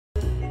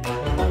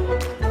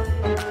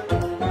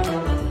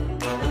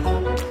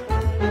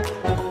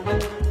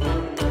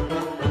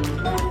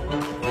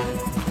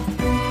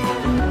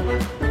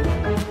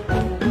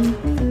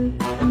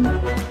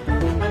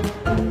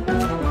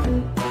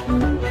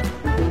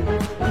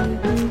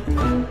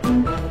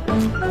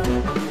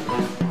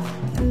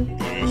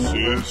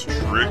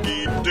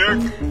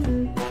back.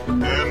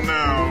 And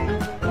now,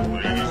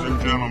 ladies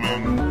and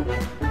gentlemen,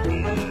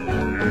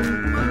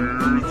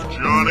 here's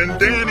John and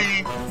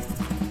Danny.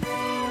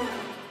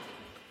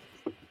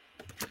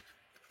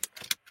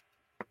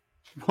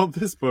 Well,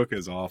 this book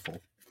is awful.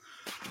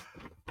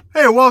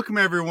 Hey, welcome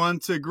everyone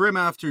to Grim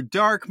After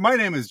Dark. My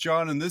name is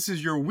John, and this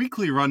is your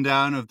weekly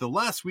rundown of the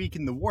last week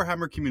in the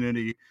Warhammer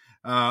community,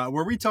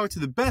 where we talk to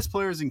the best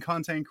players and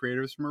content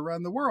creators from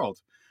around the world.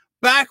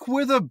 Back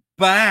with a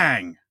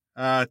bang!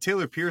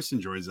 Taylor Pearson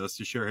joins us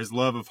to share his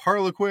love of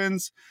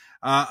Harlequins,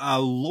 a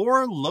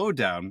lore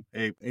lowdown,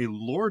 a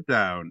lore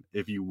down,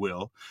 if you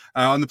will,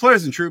 on the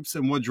players and troops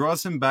and what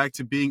draws him back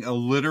to being a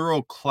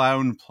literal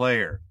clown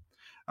player.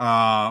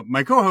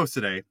 My co-host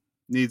today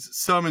needs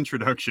some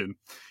introduction.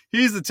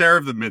 He's the terror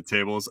of the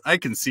mid-tables. I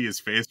can see his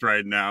face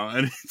right now,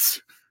 and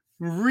it's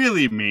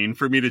really mean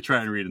for me to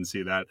try and read and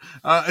see that.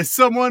 As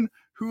someone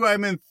who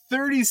I'm in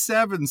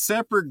 37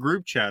 separate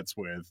group chats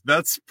with,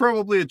 that's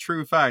probably a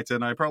true fact,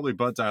 and I probably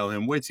butt dial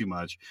him way too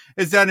much,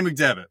 is Danny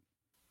McDevitt.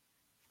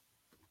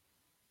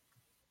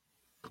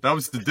 That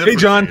was the different Hey,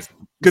 John. face.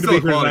 Good to Still be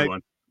a here quality tonight.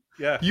 one.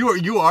 Yeah,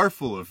 You are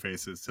full of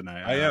faces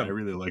tonight. I am. I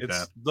really like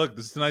that. Look,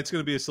 tonight's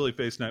going to be a silly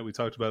face night. We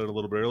talked about it a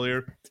little bit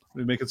earlier.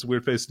 We're making some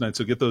weird face tonight,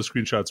 so get those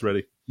screenshots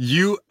ready.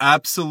 You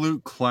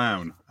absolute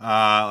clown.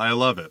 I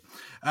love it.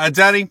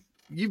 Danny,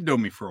 you've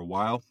known me for a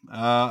while.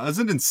 As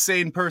an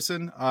insane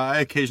person, I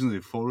occasionally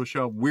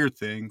Photoshop weird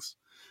things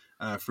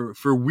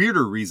for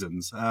weirder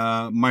reasons.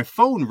 My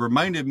phone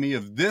reminded me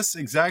of this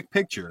exact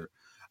picture,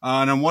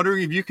 and I'm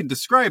wondering if you can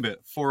describe it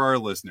for our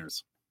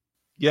listeners.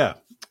 Yeah,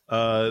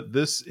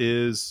 this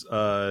is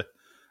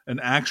an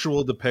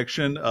actual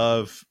depiction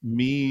of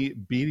me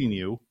beating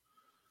you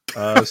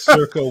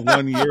circa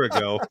 1 year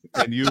ago,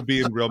 and you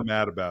being real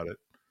mad about it.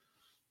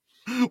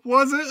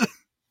 Was it?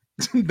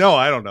 No,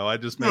 I don't know. I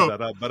just made No.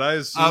 that up, but I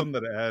assume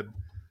that it had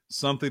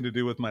something to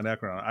do with my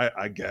Necron.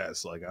 I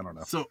guess, I don't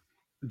know.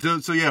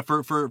 So yeah,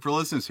 for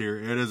listeners here,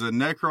 it is a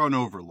Necron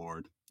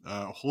overlord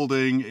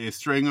holding a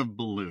string of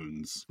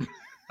balloons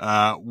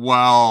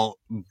while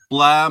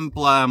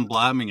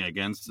blamming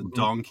against a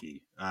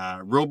donkey,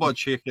 robot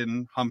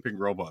chicken humping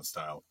robot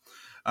style.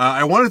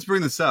 I wanted to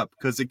bring this up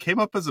because it came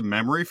up as a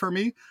memory for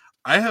me.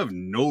 I have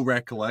no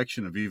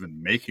recollection of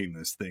even making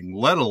this thing,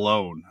 let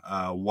alone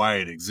why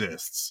it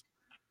exists.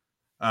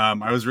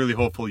 I was really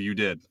hopeful you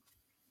did.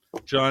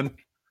 John,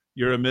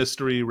 you're a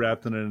mystery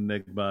wrapped in an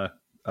enigma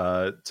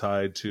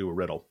tied to a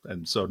riddle,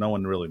 and so no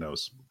one really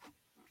knows.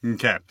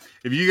 Okay.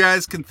 If you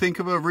guys can think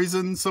of a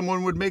reason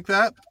someone would make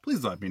that,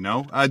 please let me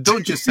know.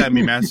 Don't just send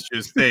me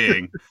messages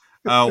saying,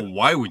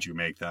 why would you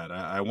make that?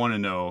 I want to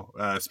know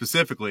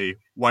specifically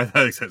why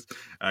that exists.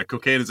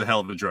 Cocaine is a hell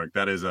of a drug.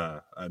 That is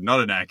not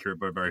an accurate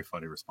but very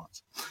funny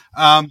response.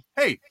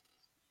 Hey,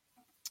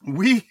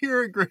 we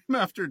here at Grim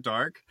After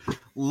Dark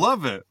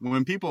love it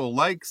when people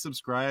like,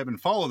 subscribe, and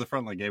follow the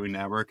Frontline Gaming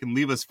Network and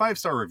leave us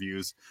 5-star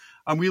reviews.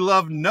 And we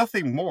love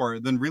nothing more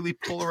than really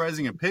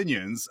polarizing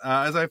opinions,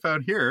 as I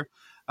found here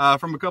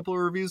from a couple of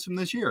reviews from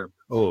this year.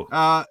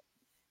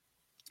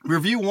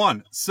 Review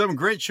 1, some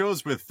great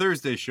shows with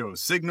Thursday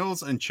shows,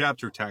 Signals and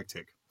Chapter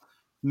Tactic.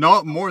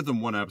 Not more than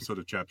one episode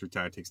of Chapter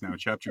Tactics now.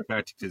 Chapter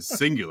Tactics is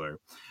singular.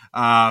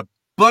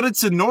 But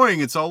it's annoying.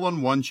 It's all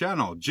on one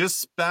channel.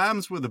 Just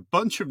spams with a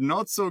bunch of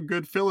not so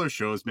good filler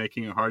shows,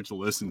 making it hard to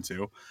listen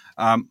to.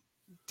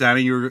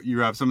 Danny, you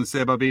have something to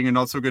say about being a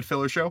not so good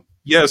filler show?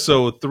 Yeah,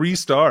 so 3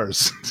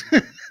 stars.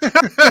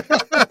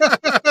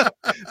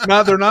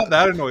 No, they're not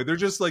that annoyed. They're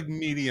just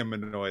medium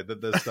annoyed that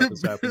this stuff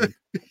is happening.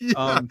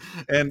 Yeah.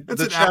 And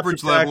it's the an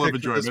average level of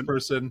tactic for this enjoyment.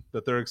 person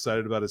that they're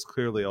excited about is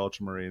clearly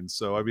Ultramarines.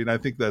 So, I mean, I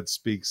think that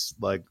speaks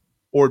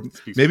or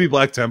maybe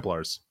Black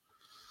Templars.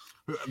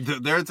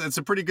 It's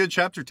a pretty good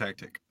Chapter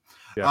Tactic.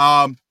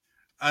 Yeah.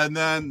 And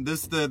then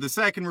the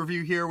second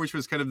review here, which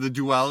was kind of the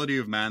duality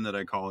of man that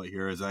I call it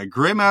here, is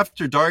Grim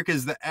After Dark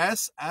is the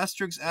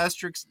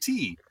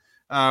S***T,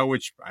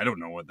 which I don't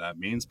know what that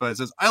means, but it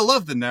says, I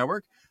love the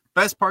network.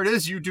 Best part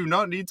is you do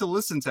not need to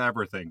listen to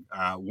everything.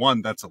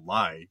 One, that's a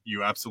lie.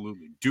 You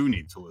absolutely do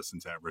need to listen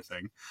to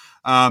everything.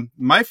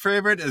 My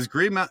favorite is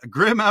Grim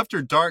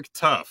After Dark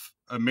Tough.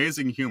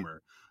 Amazing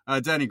humor.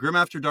 Danny, Grim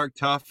After Dark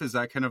Tough, is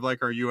that kind of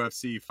like our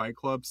UFC Fight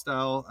Club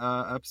style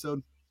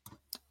episode?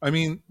 I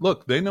mean,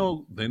 look, they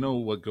know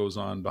what goes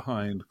on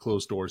behind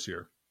closed doors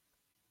here.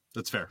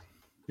 That's fair.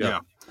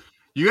 Yeah.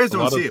 You guys A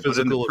don't lot see of it, but in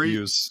physical the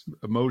abuse,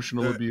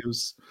 emotional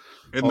abuse,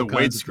 in all the weight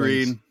kinds of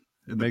screen, things.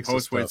 in the makes us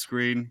post-weight tough.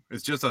 screen,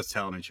 it's just us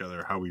telling each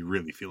other how we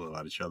really feel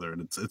about each other,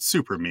 and it's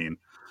super mean.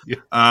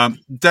 Yeah.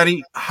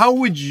 Danny, how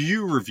would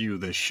you review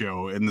this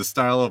show in the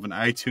style of an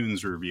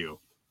iTunes review?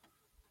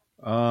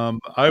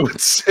 I would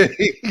say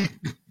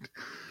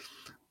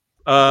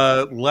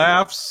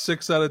laughs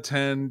 6 out of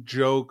 10,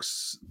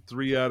 jokes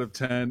 3 out of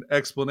 10,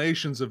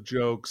 explanations of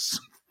jokes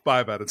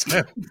 5 out of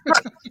 10.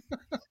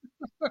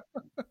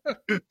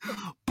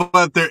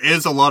 But there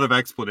is a lot of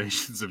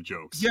explanations of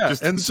jokes. Yeah,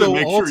 just and to so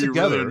make sure you really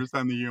altogether-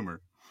 understand the humor.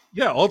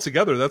 Yeah,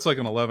 altogether that's like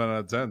an 11 out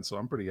of 10, so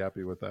I'm pretty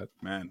happy with that.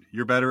 Man,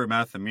 you're better at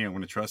math than me. I'm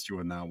going to trust you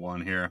in that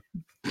one here.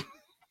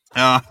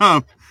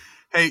 Um,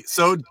 hey,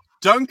 so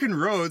Duncan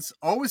Rhodes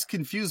always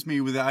confused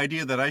me with the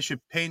idea that I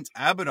should paint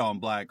Abaddon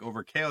black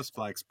over Chaos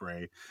Black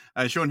spray,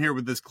 as shown here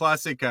with this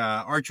classic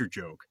Archer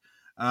joke.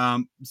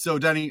 So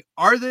Danny,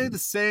 are they the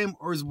same,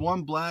 or is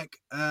one black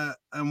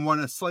and one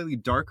a slightly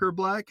darker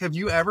black? Have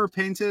you ever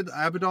painted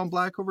Abaddon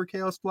black over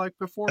Chaos Black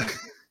before?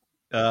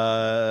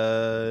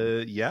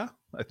 Yeah,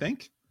 I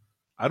think.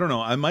 I don't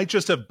know. I might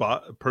just have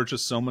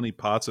purchased so many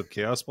pots of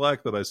Chaos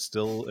Black that I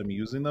still am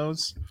using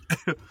those.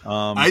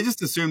 I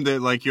just assumed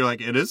that like you're like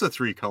it is a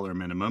 3-color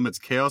minimum. It's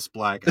Chaos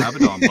Black,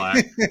 Abaddon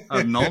Black,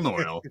 Nuln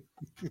Oil.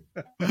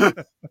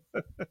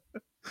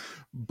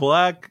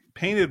 Black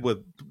painted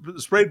with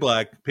sprayed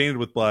black, painted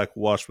with black,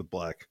 washed with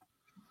black.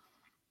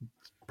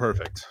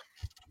 Perfect.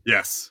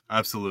 Yes,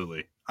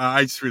 absolutely.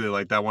 I just really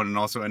like that one, and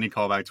also any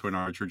callback to an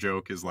Archer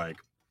joke is like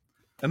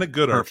and a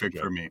good perfect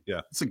Archer for me.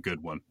 Yeah, it's a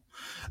good one.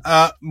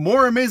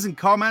 More amazing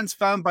comments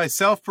found by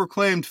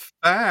self-proclaimed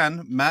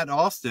fan Matt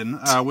Austin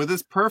with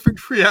his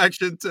perfect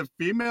reaction to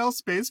female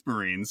Space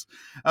Marines.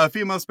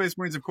 Female Space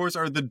Marines, of course,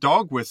 are the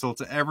dog whistle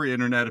to every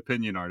internet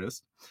opinion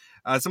artist.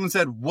 Someone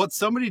said, what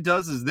somebody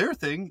does is their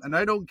thing, and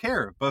I don't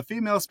care. But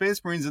female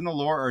Space Marines in the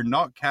lore are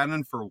not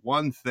canon for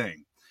one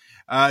thing.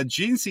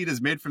 Gene seed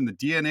is made from the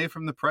DNA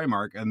from the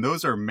Primarch, and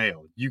those are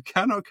male. You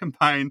cannot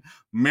combine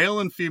male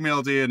and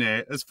female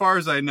DNA, as far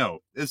as I know.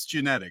 It's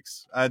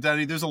genetics.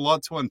 Danny, there's a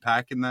lot to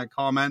unpack in that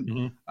comment.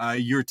 Mm-hmm.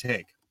 Your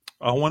take.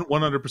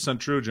 100%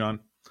 true,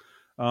 John.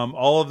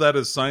 All of that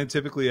is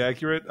scientifically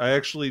accurate. I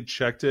actually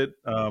checked it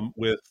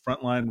with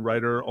frontline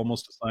writer,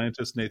 almost a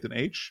scientist, Nathan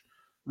H.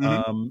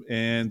 Mm-hmm.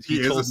 And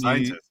he told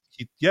me,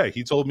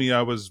 he told me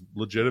I was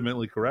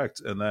legitimately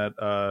correct, and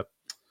that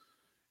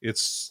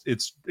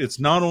it's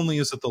not only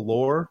is it the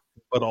lore,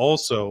 but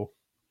also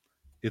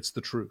it's the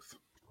truth.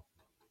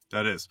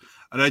 That is.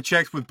 And I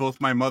checked with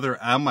both my mother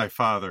and my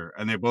father,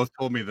 and they both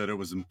told me that it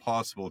was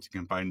impossible to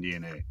combine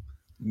DNA.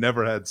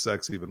 Never had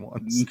sex even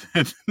once.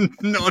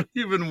 Not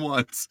even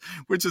once,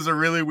 which is a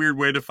really weird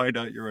way to find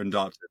out you're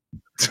adopted.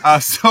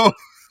 So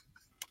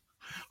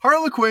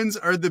Harlequins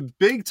are the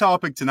big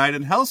topic tonight,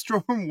 and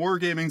Hellstorm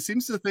Wargaming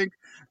seems to think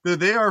that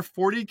they are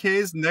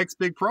 40K's next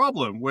big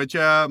problem, which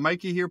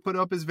Mikey here put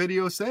up his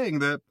video saying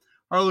that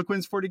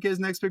Harlequins 40K's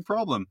next big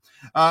problem.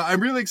 I'm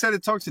really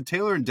excited to talk to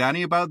Taylor and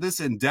Danny about this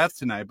in depth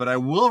tonight, but I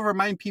will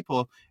remind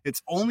people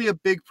it's only a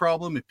big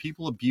problem if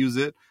people abuse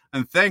it,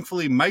 and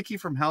thankfully Mikey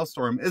from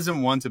Hellstorm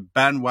isn't one to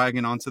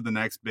bandwagon onto the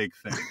next big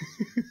thing.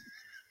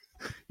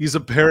 He's a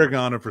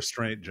paragon of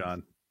restraint,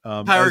 John.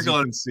 Paragon, as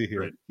you can see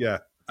here. Right. Yeah.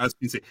 As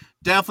you can see,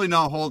 definitely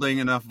not holding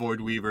enough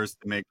Void Weavers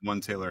to make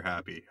one Taylor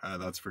happy.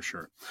 That's for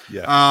sure.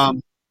 Yeah.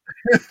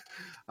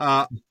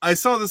 I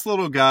saw this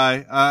little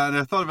guy, and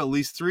I thought of at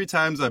least 3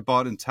 times I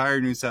bought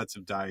entire new sets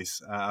of dice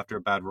after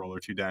a bad roll or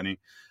two, Danny.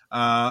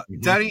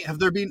 Danny, have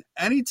there been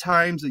any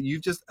times that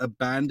you've just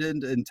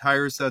abandoned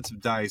entire sets of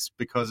dice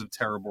because of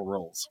terrible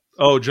rolls?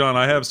 Oh, John,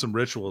 I have some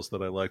rituals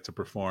that I like to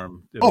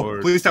perform in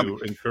order to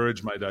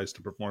encourage my dice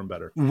to perform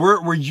better.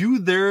 Were you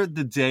there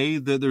the day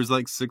that there's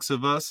like 6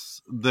 of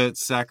us that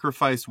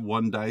sacrificed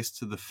one dice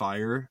to the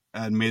fire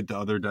and made the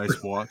other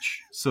dice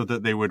watch so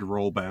that they would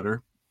roll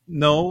better?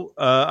 No,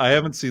 I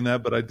haven't seen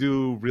that, but I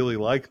do really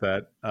like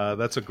that.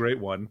 That's a great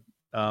one.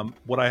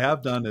 What I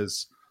have done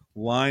is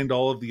lined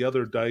all of the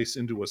other dice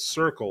into a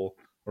circle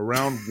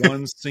around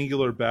one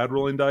singular bad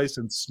rolling dice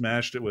and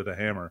smashed it with a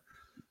hammer.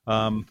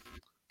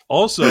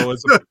 Also,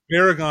 as a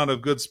paragon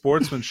of good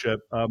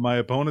sportsmanship, my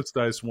opponent's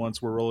dice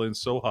once were rolling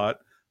so hot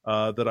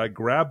that I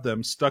grabbed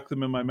them, stuck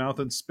them in my mouth,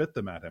 and spit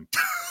them at him.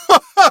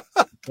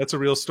 That's a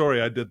real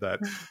story. I did that.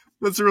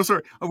 That's a real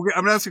story. I'm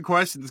going to ask a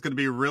question that's going to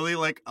be really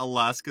like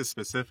Alaska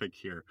specific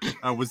here.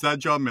 Was that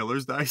John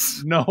Miller's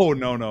dice? No.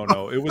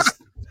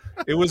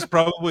 It was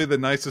probably the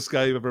nicest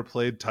guy you've ever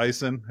played,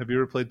 Tyson. Have you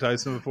ever played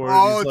Tyson before?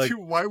 Oh, like,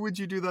 why would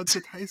you do that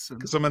to Tyson?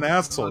 Because I'm an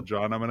asshole,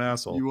 John. I'm an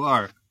asshole. You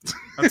are.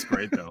 That's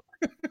great, though.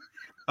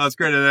 That's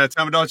great. And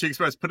Tamagotchi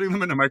Express, putting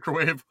them in a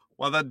microwave,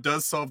 while that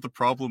does solve the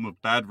problem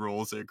of bad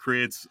rolls, it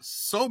creates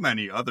so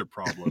many other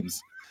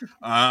problems.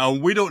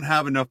 We don't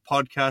have enough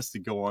podcasts to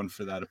go on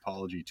for that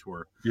apology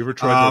tour. You ever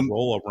tried to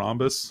roll a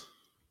rhombus?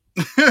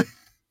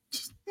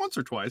 Just once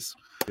or twice.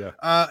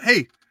 Yeah.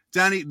 Hey,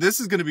 Danny, this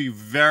is going to be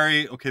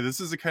this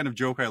is the kind of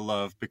joke I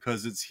love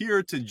because it's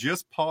here to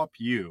just pop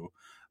you.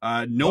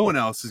 No one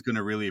else is going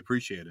to really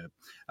appreciate it.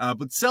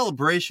 But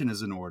celebration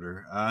is in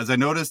order. As I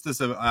noticed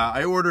this,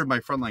 I ordered my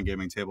Frontline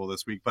Gaming table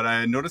this week, but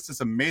I noticed this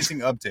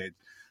amazing update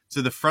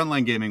to the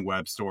Frontline Gaming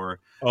web store.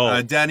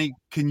 Danny,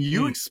 can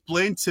you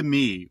explain to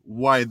me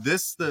why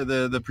this,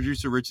 the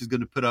producer Rich is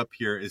going to put up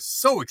here, is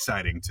so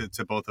exciting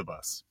to both of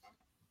us?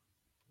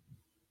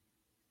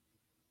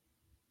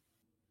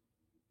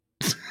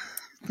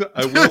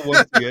 I will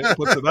once it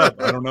puts it up.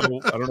 I don't know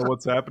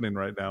what's happening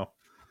right now.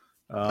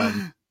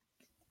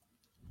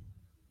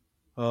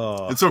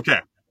 It's okay.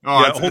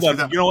 Hold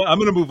on. You know what? I'm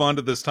going to move on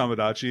to this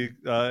Tamagotchi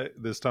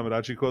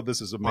quote.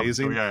 This is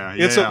amazing.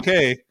 It's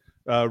okay.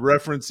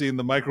 Referencing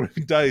the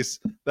microwave dice.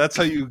 That's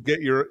how you get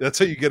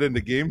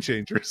into Game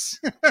Changers.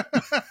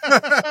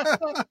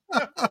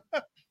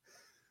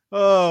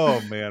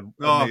 Oh man,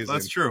 Oh, amazing!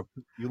 that's true.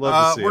 You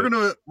love to see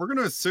it. We're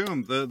gonna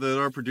assume that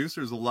our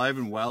producer is alive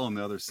and well on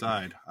the other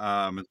side.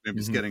 Maybe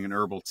just Mhm. getting an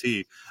herbal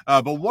tea.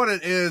 But what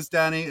it is,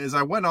 Danny, is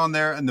I went on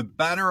there and the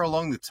banner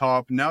along the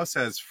top now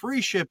says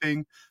free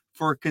shipping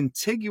for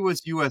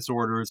contiguous U.S.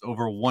 orders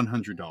over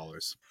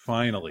 $100.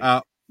 Finally.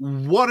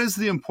 What is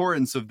the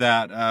importance of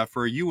that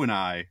for you and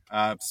I,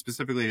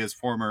 specifically as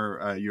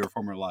you're a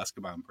former Alaska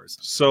bound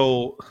person?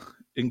 So,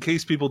 in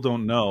case people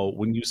don't know,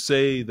 when you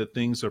say that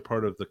things are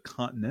part of the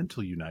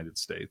continental United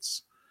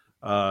States,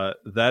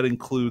 that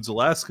includes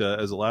Alaska,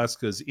 as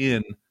Alaska is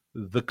in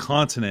the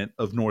continent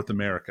of North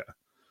America.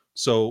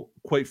 So,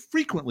 quite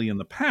frequently in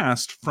the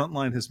past,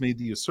 Frontline has made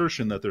the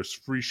assertion that there's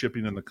free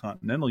shipping in the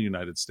continental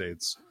United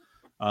States,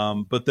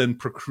 but then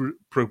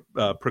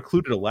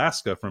precluded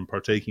Alaska from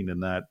partaking in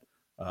that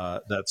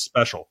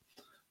special.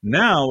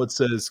 Now it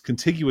says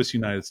contiguous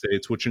United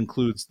States, which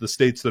includes the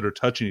states that are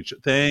touching each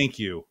other. Thank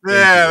you.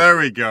 Yeah, there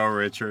we go,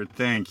 Richard.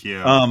 Thank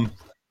you.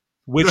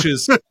 Which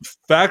is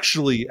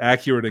factually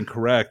accurate and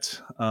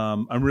correct.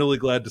 I'm really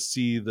glad to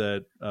see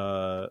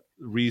that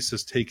Reese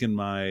has taken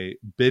my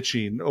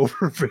bitching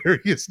over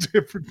various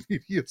different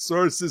media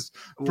sources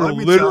for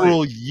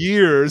literal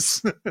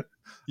years.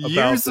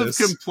 Years of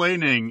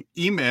complaining,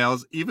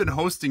 emails, even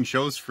hosting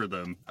shows for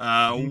them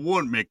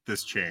won't make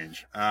this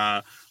change.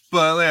 But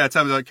yeah,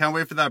 time out. Can't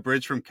wait for that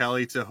bridge from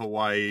Cali to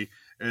Hawaii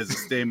as a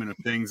statement of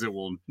things that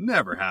will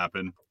never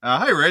happen.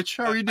 Hi, Rich.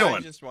 How are you doing? I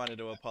just wanted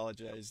to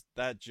apologize.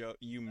 That joke,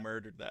 you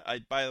murdered that.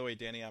 By the way,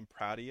 Danny, I'm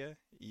proud of you.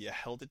 You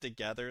held it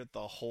together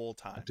the whole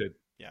time. I did.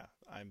 Yeah,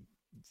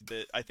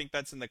 I think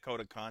that's in the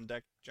code of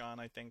conduct, John.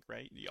 I think,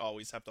 right? You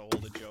always have to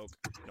hold a joke,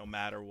 no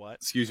matter what.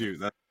 Excuse you.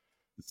 That's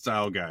the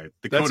style guide.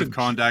 The code of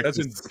conduct. That's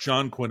in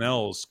John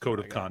Quinnell's code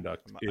of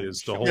conduct.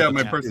 Is to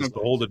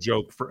hold a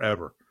joke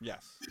forever.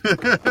 Yes,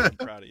 I'm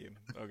proud of you.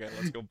 Okay,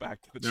 let's go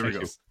back to the there we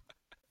go.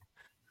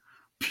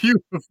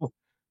 Beautiful.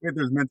 Wait,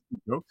 there's meant to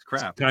be jokes.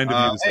 Crap. It's kind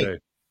of you to say.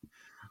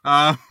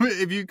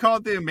 If you call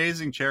it the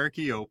Amazing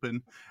Cherokee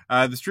Open,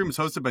 the stream is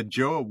hosted by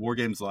Joe at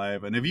Wargames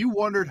Live. And if you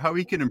wondered how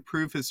he can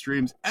improve his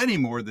streams any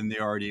more than they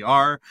already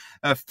are,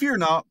 fear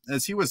not,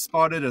 as he was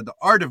spotted at the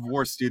Art of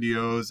War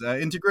Studios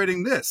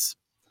integrating this.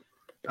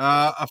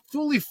 A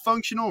fully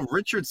functional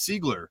Richard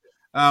Siegler,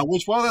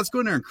 which, while that's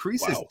going to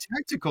increase his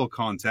technical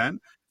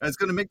content, it's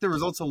going to make the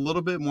results a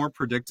little bit more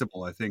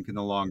predictable, I think, in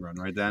the long run.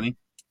 Right, Danny?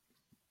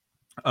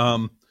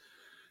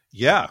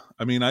 Yeah.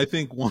 I mean, I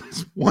think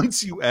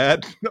once you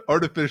add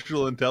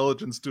artificial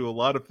intelligence to a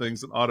lot of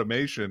things and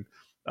automation,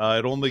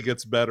 it only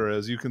gets better,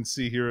 as you can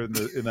see here in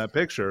that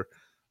picture.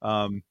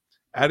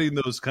 Adding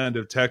those kind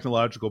of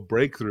technological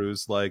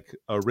breakthroughs like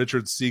a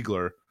Richard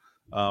Siegler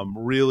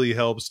really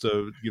helps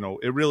to,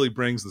 it really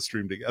brings the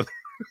stream together.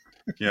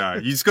 Yeah,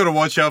 you just got to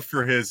watch out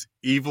for his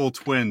evil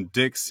twin,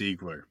 Dick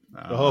Siegler.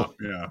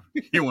 Yeah,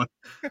 you want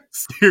to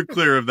steer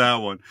clear of that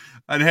one.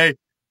 And hey,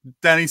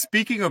 Danny,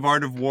 speaking of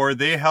Art of War,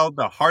 they held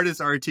the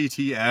hardest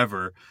RTT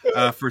ever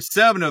for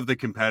 7 of the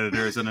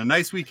competitors and a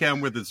nice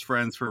weekend with his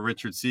friends for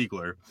Richard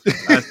Siegler.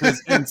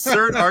 His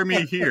insert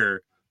army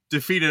here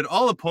defeated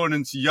all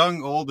opponents,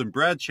 young, old, and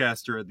Brad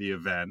Chester at the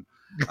event.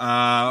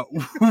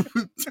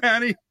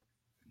 Danny,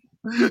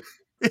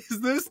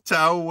 is this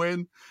Tau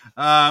win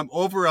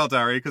over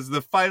Eldari? Because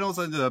the finals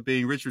ended up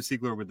being Richard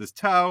Siegler with his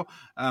Tau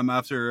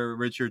after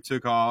Richard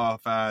took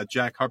off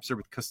Jack Harpster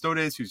with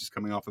Custodes, who's just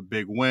coming off a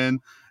big win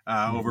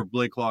over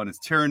Blake Law and his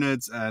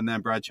Tyranids. And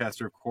then Brad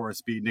Chester, of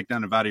course, beat Nick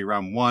Nanavati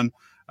round 1.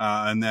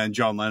 And then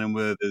John Lennon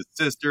with his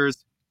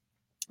sisters.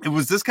 It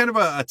was this kind of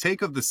a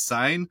take of the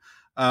sign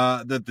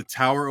that the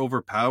Tower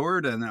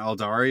overpowered and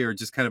Eldari are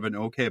just kind of an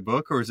okay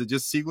book, or is it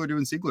just Siegler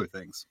doing Siegler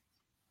things?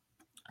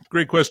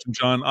 Great question,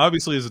 John.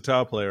 Obviously, as a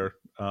Tau player,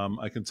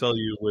 I can tell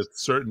you with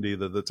certainty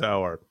that the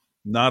Tau are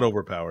not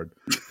overpowered.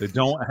 They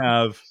don't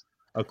have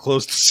a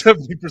close to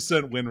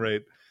 70% win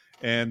rate,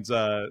 and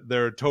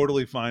they're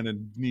totally fine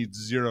and need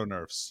 0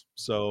 nerfs.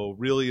 So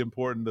really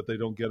important that they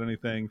don't get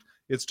anything.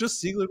 It's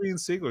just Siegler being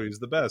Siegler. He's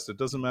the best. It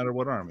doesn't matter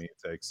what army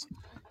he takes.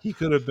 He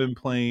could have been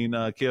playing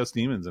Chaos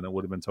Demons, and it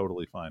would have been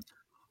totally fine.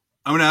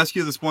 I'm going to ask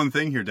you this one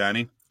thing here,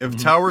 Danny. If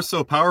Tower's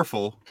so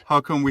powerful,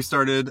 how come we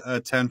started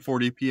at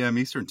 10:40 p.m.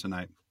 Eastern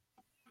tonight?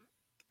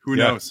 Who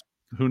knows?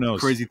 Who knows?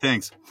 Crazy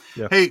things.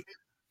 Yeah. Hey,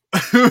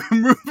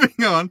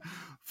 moving on.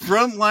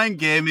 Frontline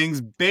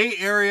Gaming's Bay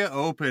Area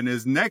Open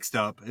is next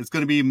up. It's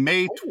going to be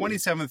May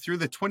 27th through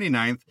the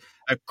 29th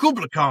at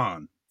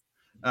KublaCon.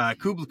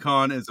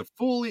 KublaCon is a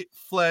fully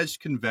fledged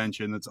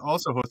convention that's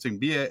also hosting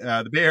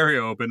the Bay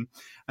Area Open.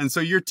 And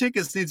so your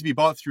tickets need to be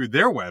bought through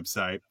their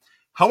website.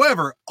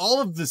 However, all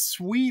of the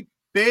sweet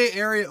Bay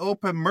Area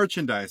Open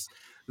merchandise,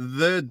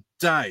 the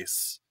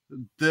dice,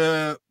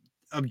 the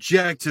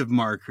objective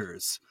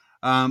markers,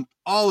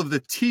 all of the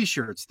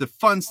t-shirts, the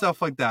fun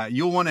stuff like that,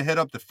 you'll want to hit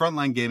up the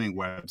Frontline Gaming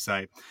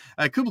website.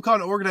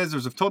 KublaCon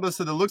organizers have told us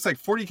that it looks like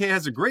 40K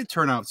has a great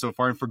turnout so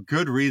far, and for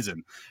good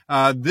reason.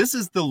 This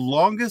is the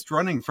longest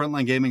running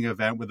Frontline Gaming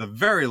event with a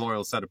very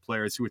loyal set of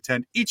players who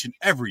attend each and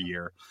every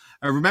year.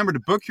 Remember to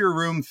book your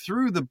room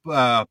through the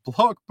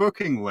block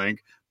booking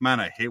link. Man,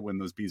 I hate when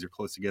those bees are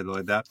close together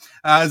like that.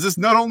 As this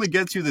not only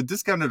gets you the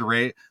discounted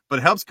rate,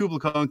 but helps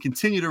KublaCon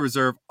continue to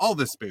reserve all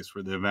this space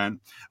for the event.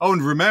 Oh,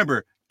 and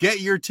remember, get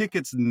your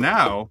tickets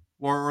now,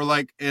 or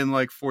like in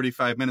like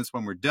 45 minutes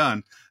when we're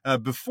done,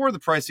 before the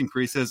price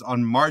increases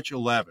on March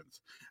 11th.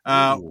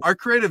 Our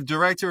creative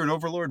director and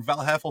overlord Val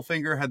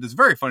Heffelfinger had this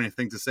very funny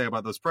thing to say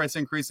about those price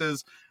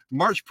increases.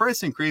 March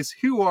price increase,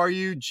 who are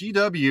you,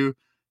 GW?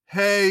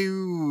 Hey,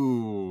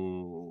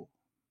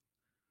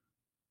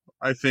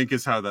 I think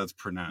is how that's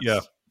pronounced.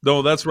 Yeah.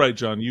 No, that's right,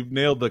 John. You've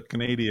nailed the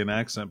Canadian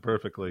accent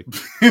perfectly.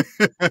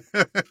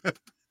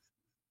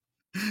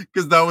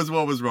 Because that was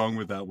what was wrong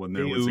with that one.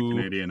 There was a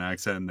Canadian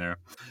accent there.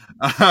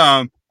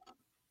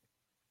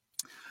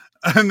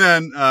 And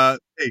then,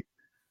 hey,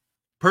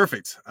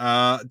 perfect.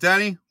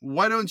 Danny,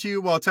 why don't you,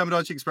 while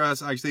Tamagotchi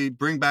Express actually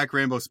bring back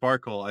Rainbow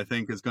Sparkle, I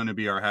think is going to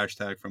be our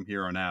hashtag from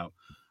here on out.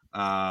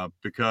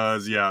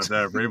 Because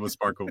that Rainbow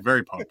Sparkle,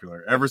 very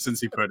popular ever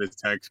since he put his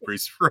text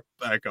priest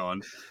back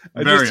on.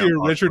 I just hear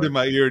Richard in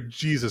my ear.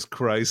 Jesus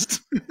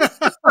Christ.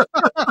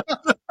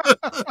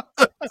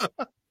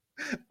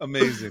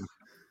 Amazing.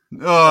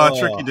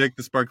 Tricky Dick,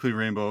 the sparkly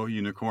rainbow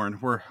unicorn.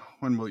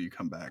 When will you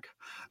come back?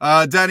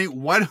 Danny,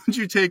 why don't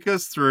you take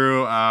us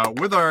through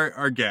with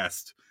our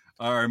guest,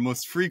 our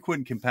most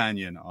frequent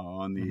companion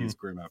on these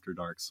Grim After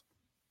Darks?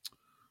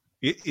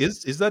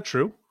 Is that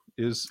true?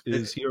 Is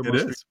he our most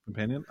frequent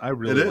companion? I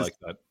really like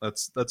that.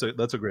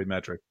 That's a great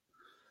metric.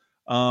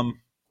 So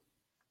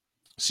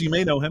you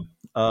may know him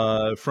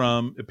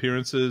from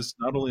appearances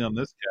not only on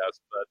this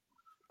cast but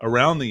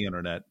around the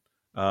internet,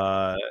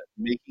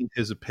 making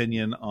his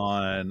opinion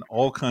on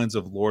all kinds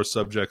of lore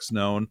subjects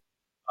known.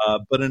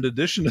 But in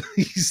addition to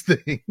these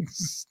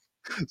things,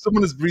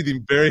 someone is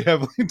breathing very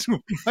heavily into a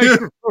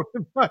microphone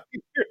in my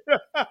ear.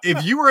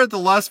 If you were at the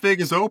Las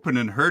Vegas Open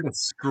and heard a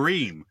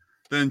scream,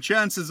 then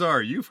chances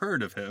are you've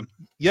heard of him.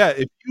 Yeah,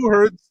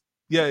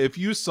 if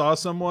you saw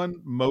someone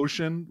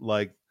motion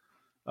like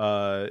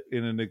in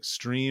an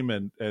extreme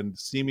and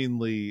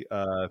seemingly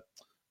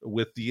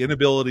with the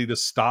inability to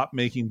stop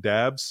making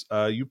dabs,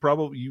 you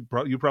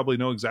probably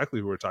know exactly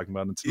who we're talking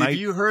about. And tonight, if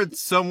you heard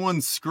someone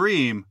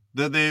scream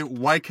that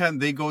why can't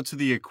they go to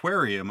the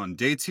aquarium on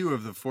day 2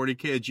 of the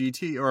 40K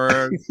GT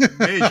or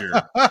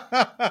major,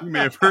 you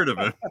may have heard of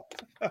it.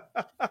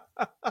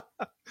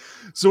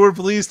 So we're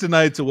pleased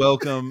tonight to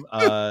welcome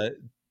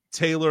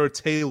Taylor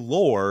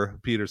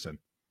Peterson.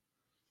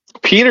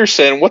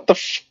 Peterson, what the?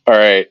 All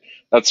right,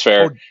 that's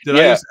fair. Oh, did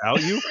I just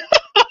out you?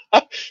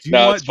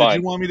 It's fine.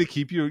 Did you want me to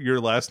keep your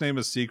last name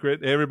a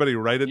secret? Everybody,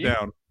 write it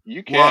down.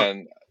 You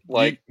can.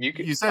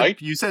 You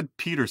said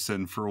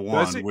Peterson for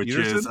one, which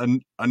Peterson? is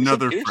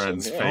another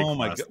friend's fake. Oh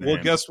my god! Name. Well,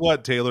 guess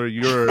what, Taylor?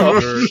 Your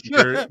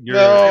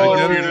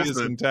identity is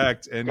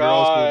intact, and you're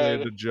also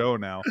related to Joe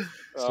now.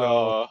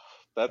 So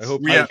that's. I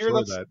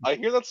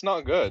hear that's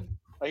not good.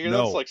 I hear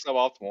that's like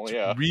suboptimal.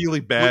 Yeah, it's really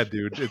bad,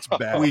 dude. It's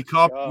bad. We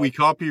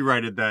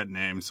copyrighted that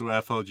name, so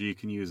FLG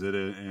can use it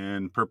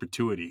in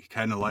perpetuity.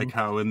 Kind of like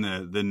how in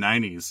the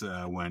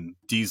 90s, when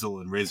Diesel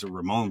and Razor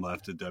Ramon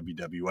left to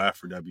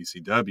WWF or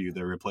WCW,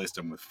 they replaced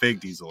them with fake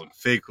Diesel and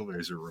fake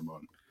Razor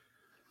Ramon.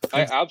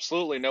 I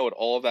absolutely know what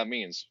all of that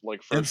means,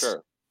 like for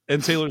sure.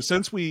 And Taylor,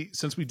 since we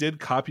did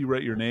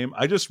copyright your name,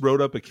 I just wrote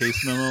up a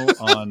case memo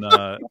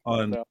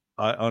on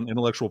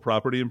intellectual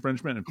property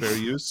infringement and fair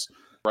use.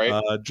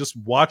 Right. Just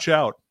watch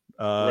out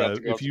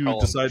if you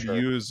decide to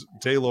use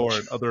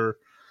Taylor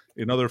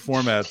in other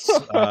formats.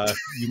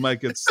 You might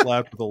get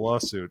slapped with a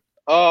lawsuit.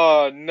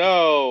 Oh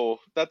no,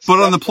 that's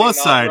on the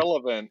plus side,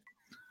 relevant.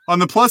 On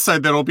the plus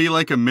side, that'll be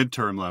like a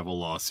midterm level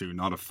lawsuit,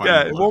 not a final.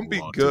 Yeah, it won't be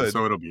lawsuit, good.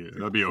 So that'll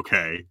be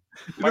okay.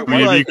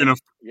 If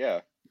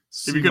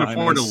you can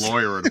afford a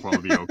lawyer, it'll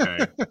probably be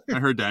okay. I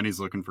heard Danny's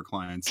looking for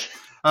clients.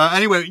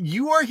 Anyway,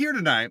 you are here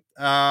tonight.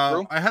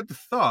 I had the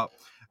thought.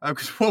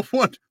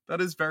 That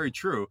is very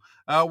true.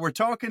 We're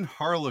talking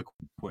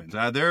Harlequins.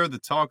 They're the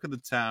talk of the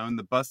town,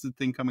 the busted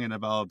thing coming in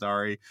of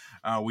Aladari.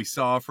 We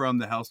saw from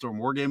the Hellstorm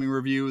Wargaming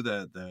review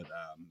that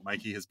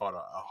Mikey has bought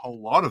a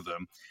whole lot of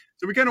them.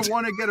 So we kind of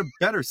want to get a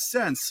better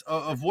sense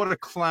of what a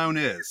clown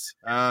is.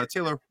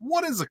 Taylor,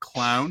 what is a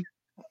clown?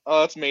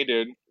 Oh, that's me,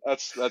 dude.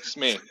 That's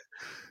me.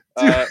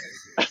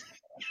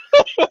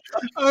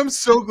 I'm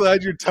so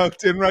glad you're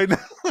tucked in right now.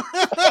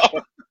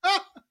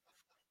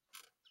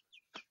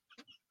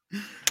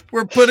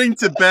 We're putting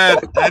to bed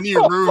any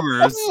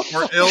rumors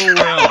or ill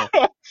will,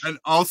 and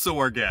also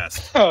our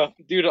guest.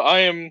 Dude,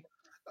 I'm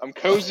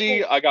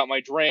cozy. I got my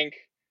drink.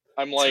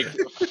 I'm like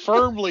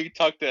firmly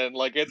tucked in,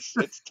 like it's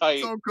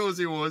tight. So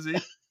cozy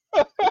wozy.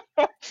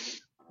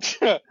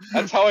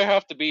 That's how I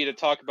have to be to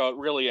talk about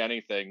really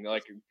anything.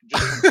 Like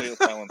just complete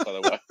silence, by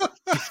the way.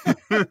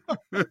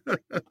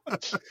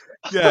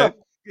 Yeah,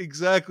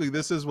 Exactly.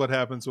 This is what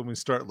happens when we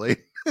start late.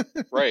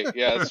 Right,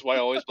 yeah, that's why I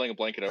always bring a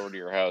blanket over to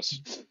your house.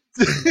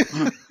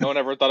 No one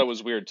ever thought it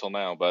was weird till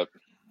now, but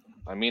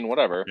I mean,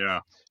 whatever. Yeah.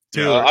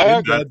 Taylor, I in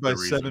have- bed by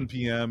That's the 7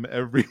 p.m.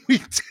 every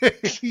weekday.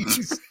 He's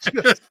just-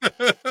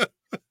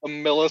 A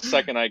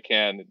millisecond I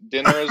can.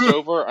 Dinner is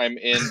over. I'm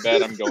in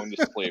bed. I'm going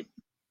to sleep.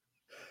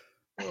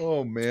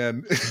 oh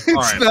man, it's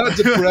right. not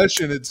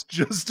depression. It's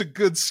just a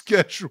good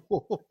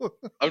schedule.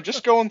 I'm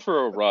just going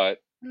through a rut.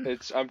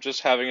 I'm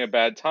just having a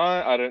bad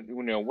time. I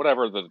don't,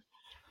 whatever the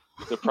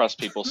depressed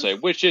people say,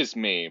 which is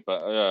me.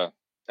 But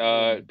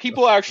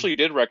people actually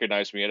did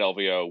recognize me at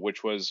LVO,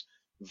 which was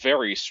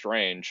very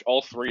strange.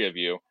 All three of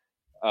you.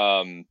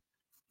 And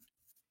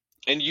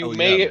you Oh,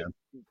 may,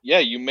 yeah,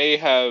 man. you may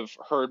have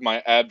heard my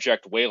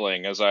abject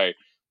wailing as I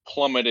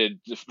plummeted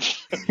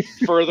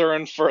further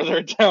and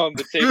further down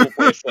the table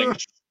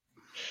placings.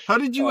 How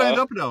did you end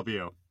up at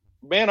LVO?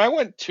 Man, I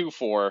went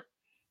 2-4,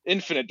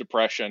 infinite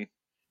depression.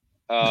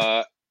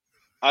 I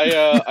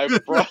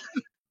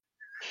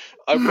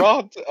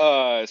brought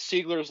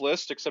Siegler's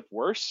List, except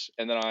worse,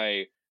 and then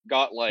I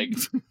got like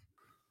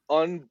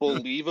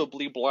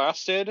unbelievably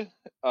blasted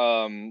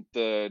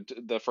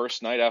the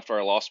first night after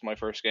I lost my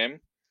first game.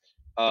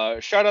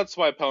 Shout out to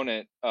my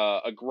opponent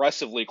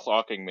aggressively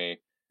clocking me.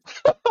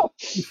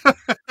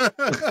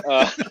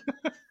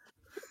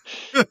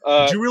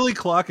 Did you really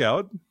clock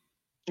out?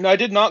 No, I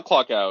did not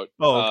clock out.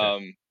 Oh,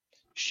 okay.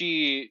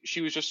 She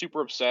was just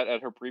super upset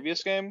at her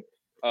previous game,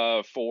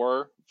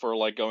 for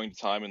like going to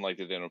time and like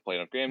they didn't play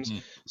enough games.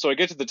 Mhm. So I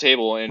get to the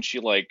table and she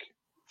like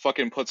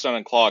fucking puts down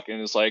a clock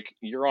and is like,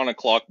 "You're on a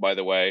clock, by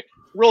the way,"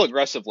 real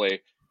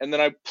aggressively. And then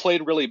I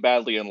played really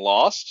badly and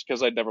lost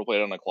because I'd never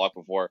played on a clock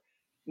before.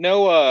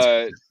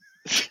 No,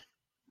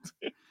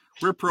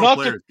 We're pro Not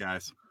to- players,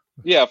 guys.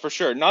 yeah, for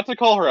sure. Not to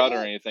call her out or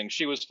anything.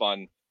 She was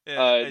fun.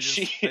 Yeah, I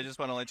just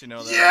want to let you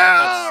know that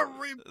Yeah!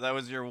 that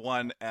was your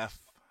one F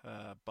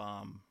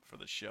bomb for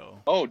the show.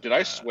 Oh, did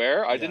I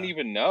swear? I didn't yeah.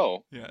 even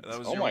know. Yeah, that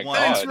was Oh your my one.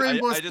 God. Thanks,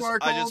 Rainbow I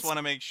Sparkles. just want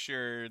to make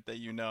sure that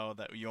you know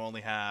that you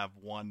only have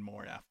one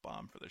more F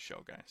bomb for the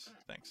show, guys.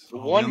 Thanks. Oh,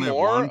 we One only have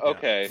more? one?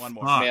 Okay. One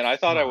more. Fuck. Man, I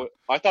thought Fuck.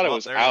 I thought Well, it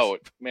was there it is. out.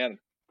 Man,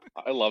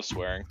 I love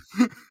swearing.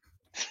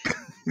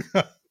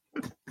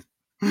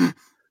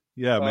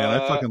 Yeah, man,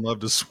 I fucking love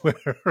to swear.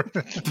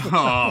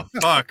 Oh,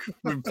 fuck.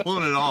 We've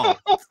blown it all.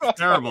 It's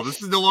terrible.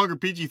 This is no longer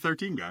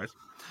PG-13, guys.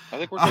 I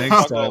think we're going to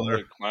Thanks, talk about Tyler.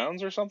 like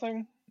clowns or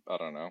something. I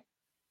don't know.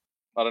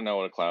 I don't know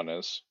what a clown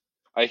is.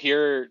 I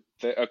hear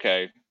that.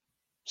 Okay,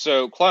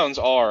 so clowns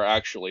are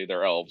actually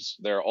they're elves.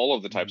 They're all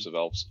of the types of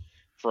elves,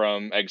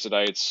 from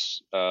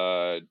Exodites,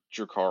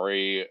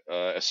 Drukari,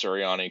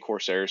 Asuriani,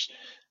 Corsairs,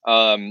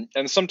 and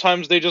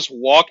sometimes they just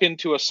walk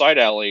into a side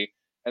alley,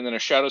 and then a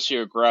Shadow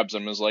Seer grabs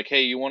them and is like,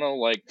 "Hey, you want to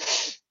like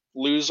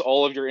lose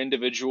all of your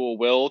individual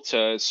will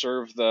to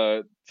serve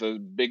the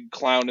big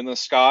clown in the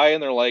sky?"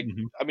 And they're like,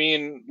 Mhm. "I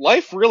mean,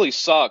 life really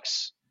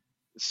sucks."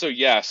 So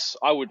yes,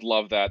 I would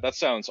love that. That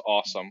sounds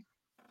awesome.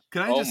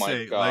 Can I Oh just my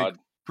say, God. like,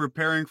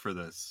 preparing for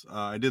this,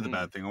 I did the Mm.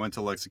 bad thing. I went to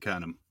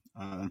Lexicanum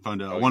and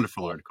found a Oh, you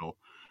wonderful fool. article.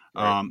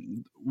 Right.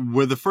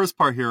 With the first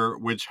part here,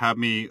 which had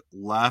me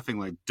laughing,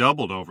 like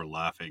doubled over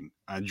laughing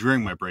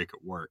during my break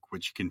at work,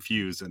 which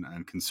confused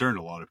and concerned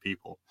a lot of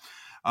people.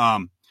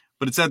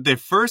 But it said they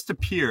first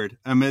appeared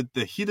amid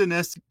the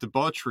hedonistic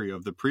debauchery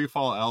of the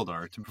pre-fall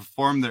Eldar to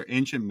perform their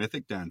ancient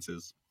mythic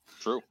dances,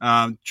 True.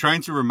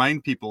 trying to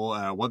remind people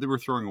what they were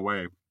throwing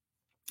away.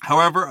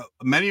 However,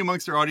 many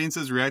amongst their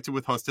audiences reacted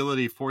with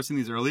hostility, forcing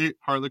these early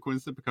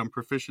Harlequins to become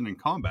proficient in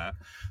combat.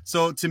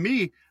 So to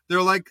me,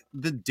 they're like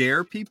the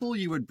dare people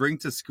you would bring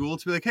to school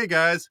to be like, "Hey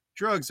guys,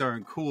 drugs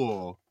aren't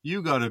cool.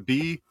 You gotta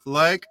be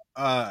like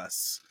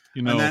us."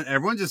 You know, And then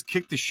everyone just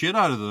kicked the shit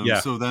out of them.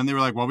 Yeah. So then they were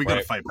like, "Well, we gotta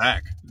Right. fight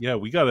back." yeah,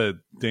 we gotta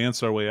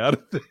dance our way out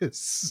of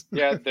this.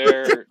 Yeah,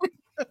 they're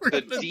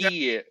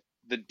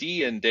the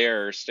D in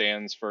dare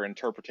stands for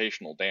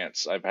interpretational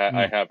dance. I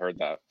have heard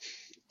that.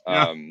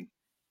 Yeah.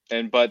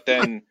 But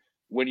then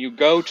when you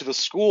go to the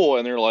school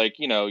and they're like,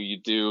 you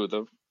do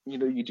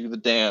the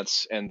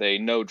dance and they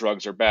know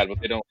drugs are bad, but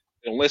they don't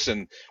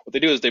listen. What they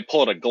do is they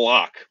pull out a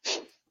Glock.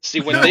 See,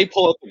 when they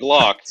pull out the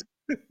Glock,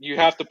 you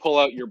have to pull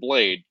out your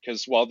blade,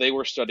 because while they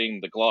were studying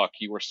the Glock,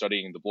 you were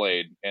studying the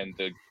blade and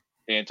the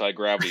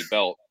anti-gravity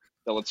belt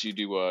that lets you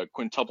do a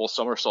quintuple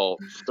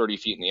somersault 30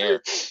 feet in the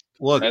air.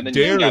 Look, And then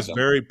you Dare got is them.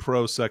 very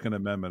pro Second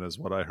Amendment, is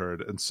what I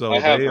heard, and so I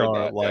have they heard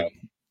are that, like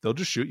they'll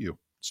just shoot you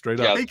straight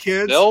Yeah. up. Hey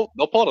kids, They'll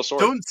pull out a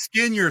sword. don't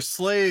skin your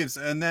slaves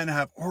and then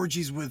have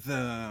orgies with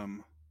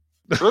them.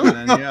 True.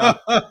 And then, yeah,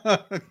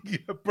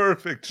 Yeah,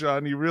 perfect,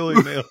 John. You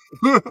really nailed.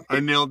 I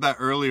nailed that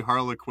early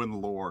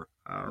Harlequin lore.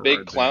 Big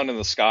right clown in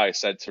the sky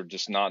said to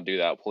just not do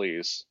that,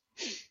 please.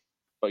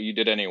 But you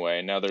did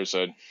anyway. Now there's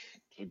a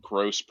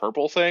gross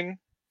purple thing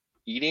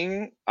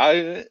eating.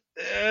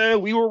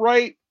 We were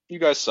right. You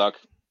guys suck.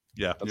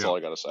 Yeah, That's Yeah. all I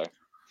gotta say.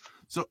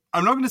 So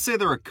I'm not going to say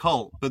they're a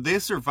cult, but they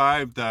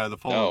survived the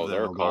fall No, of the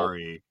they're a cult.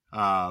 Eldari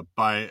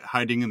by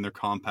hiding in their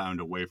compound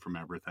away from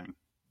everything.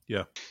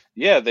 Yeah,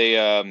 they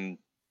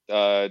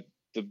the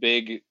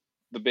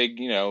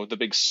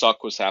big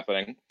suck was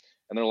happening,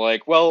 And they're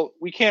like, well,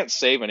 we can't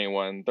save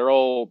anyone. They're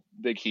all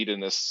big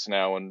hedonists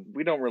now, and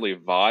we don't really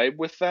vibe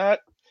with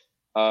that.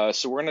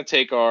 So we're going to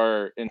take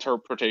our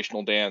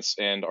interpretational dance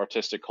and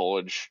artistic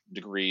college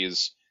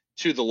degrees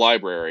to the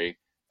library,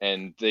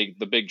 and the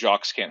big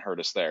jocks can't hurt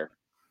us there.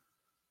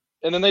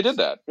 And then they did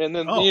that. And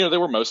then, they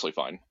were mostly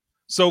fine.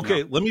 So,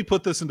 okay, let me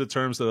put this into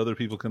terms that other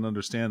people can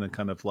understand and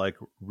kind of like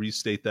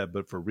restate that,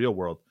 but for real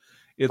world.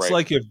 It's Right.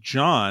 like if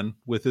John,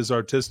 with his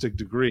artistic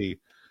degree,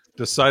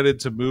 decided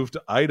to move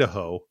to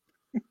Idaho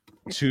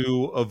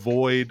to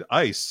avoid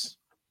ice.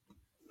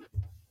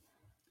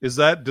 Does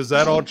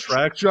that all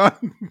track, John?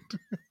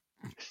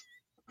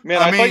 Man,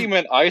 I I thought mean- you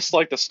meant ice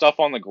like the stuff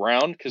on the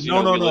ground, because we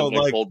live in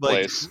a cold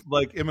place.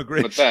 like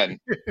immigration. But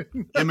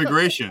then,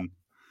 Immigration.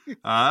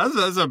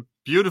 As a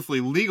beautifully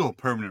legal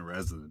permanent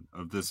resident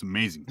of this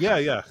amazing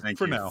country. Yeah, Thank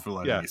for you now. for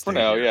letting Yeah. me for stay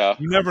now, here. yeah.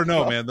 You never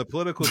know, man. The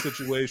political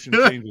situation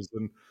changes,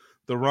 and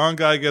the wrong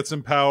guy gets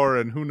in power,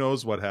 and who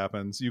knows what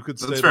happens. You could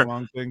say That's the fair.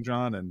 wrong thing,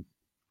 John, and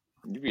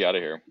You'd be out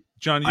of here.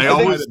 John, you I can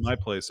hide always- at my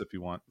place if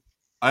you want.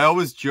 I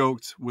always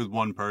joked with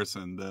one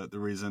person that the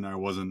reason I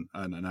wasn't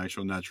an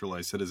actual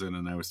naturalized citizen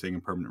and I was staying a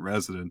permanent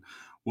resident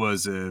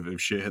was if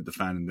shit hit the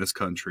fan in this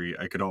country,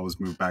 I could always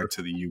move back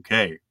to the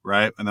UK,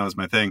 right? And that was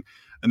my thing.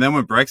 And then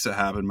when Brexit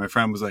happened, my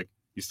friend was like,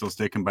 "You still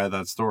sticking by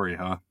that story,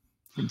 huh?"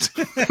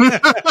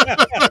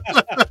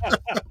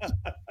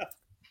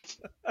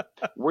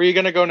 Where are you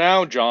going to go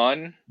now,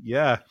 John?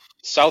 Yeah,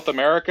 South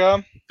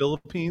America?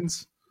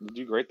 Philippines. You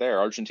do great there.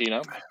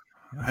 Argentina?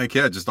 Heck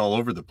yeah, just all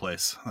over the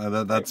place.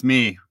 That's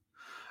me.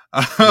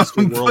 Mr.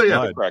 But yeah,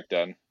 Worldwide. Correct,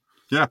 then.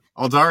 yeah,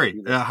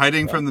 Aldari,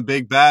 hiding Yeah. from the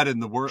big bad in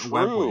the web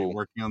True. way,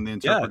 working on the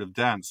interpretive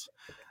dance.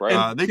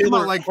 Right? They come Taylor,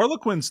 out like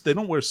Harlequins. They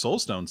don't wear soul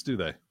stones, do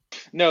they?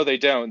 No, they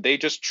don't. They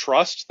just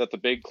trust that the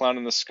big clown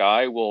in the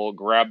sky will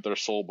grab their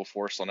soul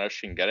before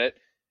Slaanesh can get it.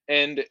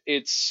 And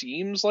it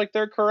seems like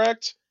they're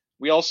correct.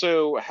 We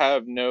also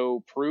have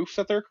no proof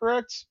that they're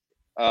correct.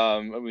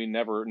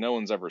 No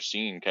one's ever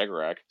seen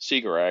Chegarak,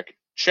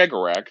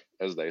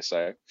 as they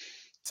say.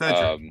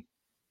 Cedric.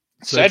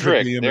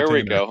 Cedric, the there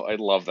we Imitator. go. I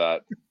love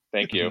that.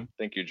 Thank you.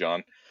 Thank you,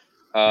 John.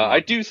 I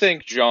do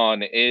think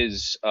John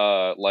is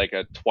like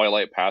a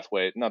Twilight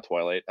pathway. Not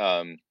Twilight.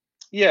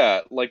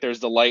 Like there's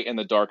the light and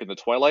the dark and the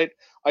Twilight.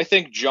 I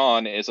think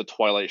John is a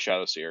Twilight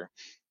Shadowseer.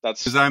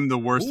 That's Because I'm the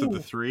worst of the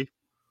Ooh. three.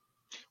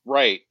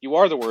 right. You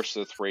are the worst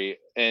of the three.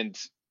 And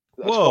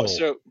that's Whoa.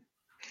 so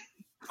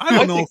I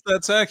don't know think- if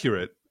that's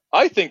accurate.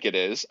 I think it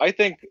is. I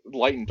think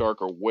light and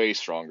dark are way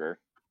stronger.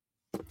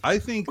 I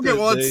think Okay, that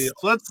well they,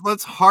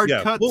 let's hard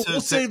yeah, cut we'll to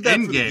save that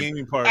end for the game.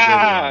 gaming part. later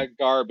Ah, on.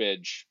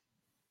 garbage.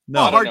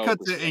 No, I don't Hard know cut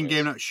what to this in one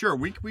game. is. Sure,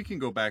 we can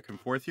go back and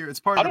forth here. It's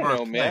part I of don't our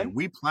know, play. man.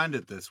 We planned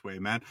it this way,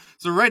 man.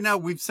 So right now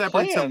we've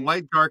separated Plan?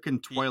 light, dark,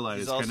 and He- twilight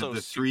he's as kind also of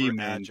the super three main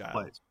agile.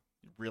 plays.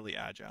 Really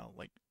agile,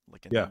 like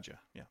a Yeah. ninja.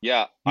 Yeah.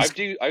 Yeah,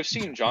 He's- I've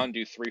seen John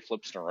do 3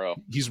 flips in a row.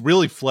 he's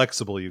really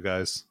flexible, you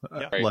guys.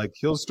 Yeah. Right. Like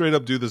he'll straight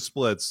up do the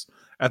splits.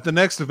 At the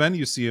next event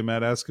you see him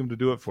at, ask him to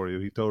do it for you.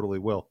 He totally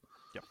will.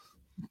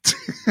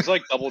 He's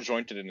like double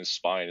jointed in his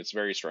spine. It's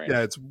very strange.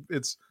 Yeah,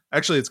 it's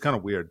actually it's kind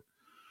of weird.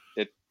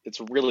 It's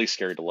really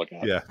scary to look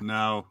at. Yeah.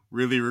 Now,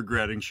 really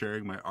regretting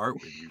sharing my art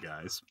with you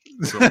guys.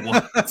 So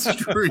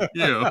screw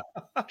you.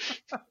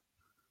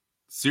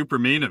 Super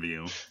mean of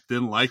you.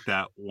 Didn't like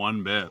that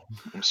one bit.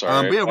 I'm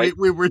sorry. But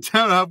yeah, we're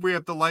down up. We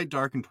have the light,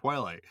 dark, and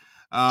twilight.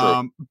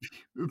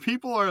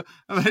 People are,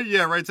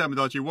 yeah, right, Sam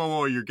Adachi.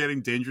 Whoa, you're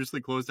getting dangerously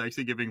close to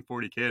actually giving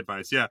 40k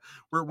advice. Yeah,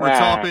 we're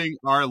topping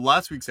our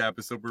last week's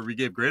episode where we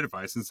gave great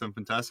advice and some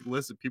fantastic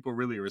lists that people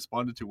really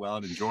responded to well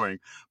and enjoying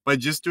by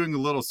just doing a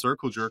little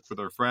circle jerk with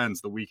our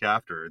friends the week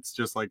after. It's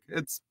just like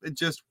it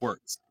just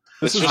works.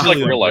 It's is just really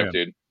like real on life, brand.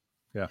 dude.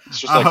 Yeah. It's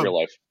just like real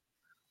life.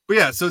 But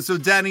yeah, so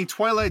Danny,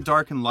 Twilight,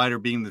 Dark, and Light are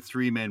being the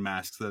three main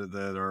masks that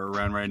are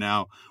around right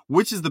now.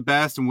 Which is the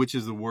best and which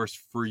is the worst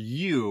for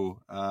you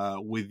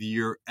with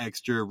your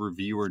extra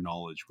reviewer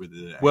knowledge, with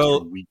the extra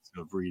weeks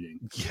of reading?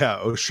 Yeah,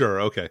 oh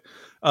sure, okay.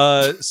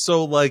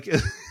 So like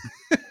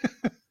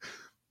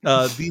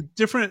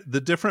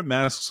the different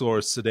masks or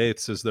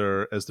sedates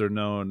as they're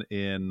known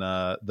in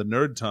the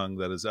nerd tongue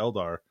that is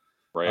Eldar.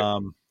 Right.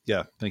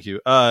 Yeah, thank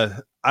you. I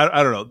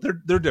don't know.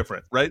 They're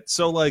different, right?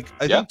 So like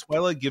I Yeah. think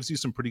Twilight gives you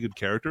some pretty good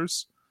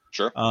characters.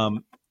 Sure.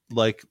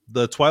 Like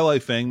the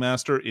Twilight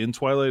Fangmaster in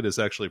Twilight is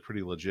actually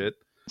pretty legit.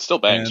 It still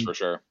bangs and- for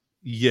sure.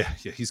 Yeah,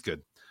 he's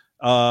good.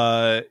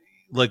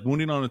 Like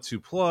Wounding on a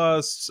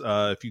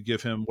 2+, if you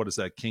give him what is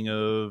that, King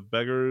of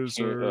Beggars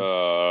or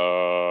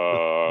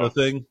the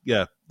thing?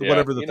 Yeah, yeah,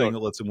 whatever the you thing know-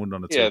 that lets him wound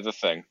on a 2. yeah, the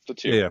thing. The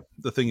 2. Yeah,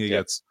 the thing he Yeah.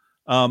 gets.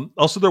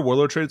 Also their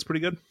Warlord trade's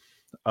pretty good.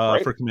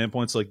 Right. For command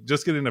points, like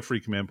just getting a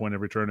free command point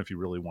every turn if you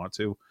really want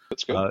to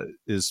That's good.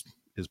 is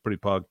pretty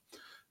pog.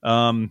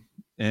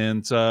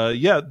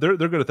 Yeah, they're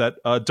good at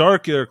that.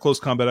 Dark are close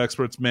combat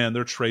experts. Man,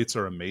 their traits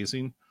are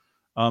amazing.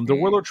 Their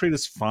Warlord trait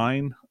is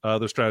fine.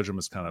 Their stratagem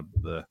is kind of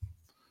the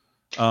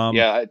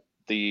yeah,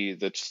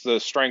 the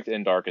strength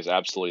in dark is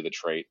absolutely the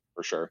trait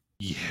for sure.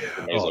 yeah.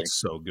 Amazing. Oh, it's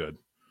so good.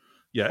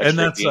 Yeah, Extra and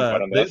that's AP and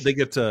fight on death. they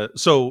get to,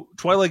 so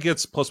Twilight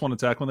gets +1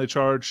 attack when they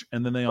charge,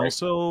 and then they Right.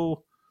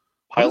 also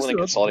Pilot and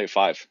Consolidate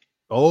 5.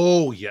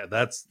 Oh yeah,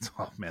 that's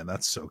man,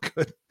 that's so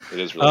good. It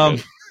is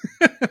really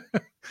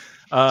good.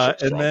 So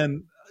And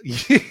then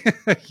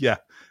yeah,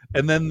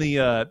 and then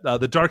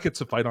the Dark gets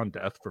to fight on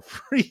death for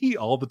free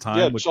all the time,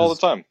 Yeah, which just all is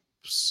the time.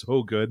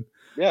 so good.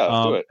 Yeah,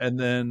 do it. And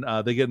then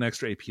they get an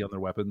extra AP on their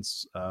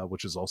weapons,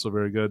 which is also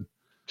very good.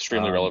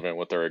 Extremely relevant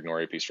with their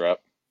ignore AP strap.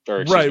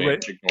 Or, Right, me,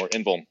 right. Ignore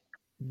invuln.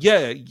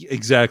 Yeah,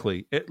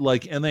 exactly.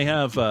 And they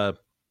have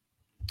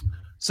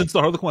since the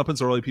Harlequin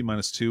weapons are all AP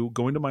 -2,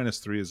 going to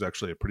 -3 is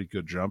actually a pretty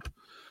good jump.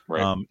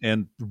 Right.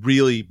 And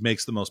really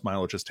makes the most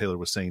mileage, as Taylor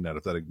was saying, that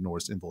if that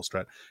ignores invul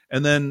strat.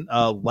 And then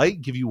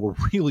Light give you a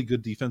really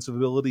good defensive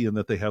ability in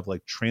that they have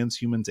like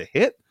transhuman to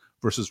hit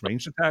versus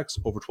ranged attacks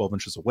over 12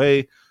 inches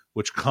away,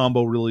 which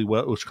combos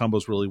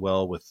really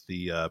well with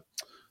the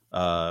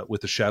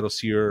Shadow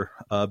Seer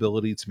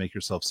ability to make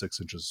yourself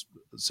 6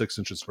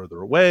 inches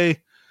further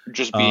away.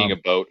 Just being a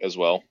boat as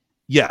well.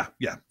 Yeah,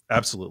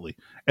 absolutely.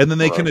 And then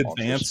they For can our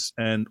launchers. advance,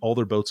 and all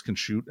their boats can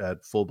shoot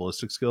at full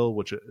ballistic skill,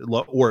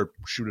 or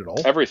shoot at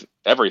all.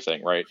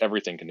 Everything, right?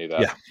 Everything can do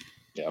that.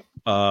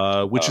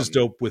 Yeah. Which is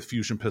dope with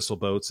fusion pistol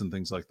boats and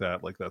things like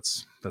that. Like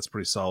that's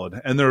pretty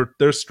solid. And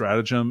their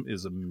stratagem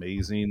is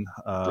amazing.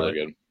 Really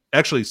good.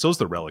 Actually, so's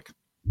the relic.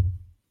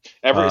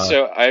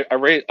 So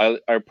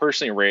I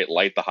personally rate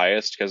Light the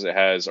highest because it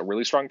has a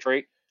really strong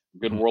trait,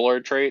 good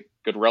warlord trait,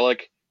 good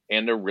relic,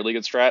 and a really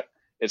good strat.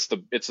 It's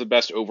the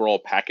best overall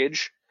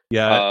package.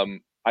 Yeah.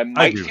 I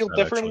might agree with feel that,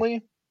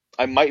 differently.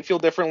 I might feel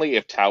differently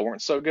if Tau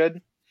weren't so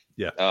good.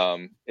 Yeah.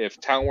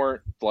 If Tau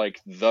weren't like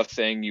the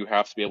thing you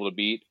have to be able to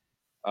beat,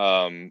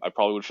 I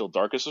probably would feel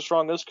Dark is the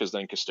strongest because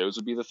then Custodes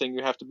would be the thing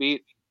you have to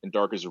beat, and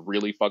Dark is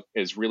really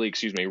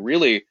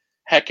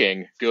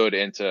hecking good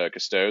into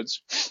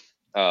Custodes.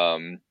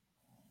 And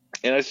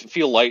I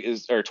feel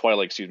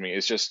Twilight,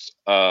 is just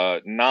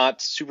not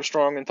super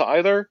strong into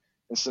either.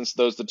 And since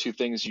those are the two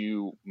things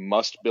you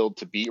must build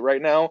to beat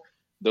right now,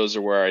 those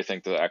are where I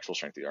think the actual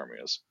strength of the army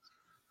is.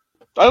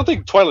 I don't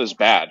think Twilight is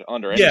bad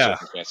under any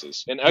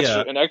circumstances. An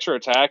extra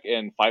attack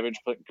and 5-inch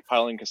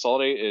piling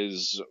consolidate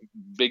is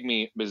big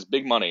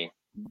money,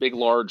 big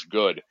large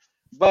good,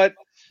 but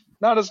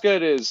not as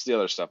good as the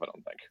other stuff. I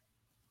don't think.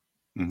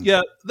 Mm-hmm.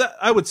 Yeah,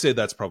 I would say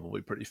that's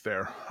probably pretty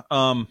fair.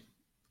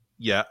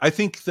 Yeah, I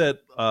think that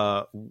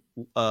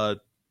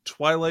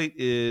Twilight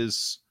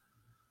is.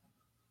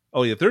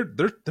 Oh yeah,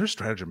 their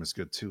stratagem is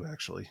good too.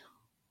 Actually,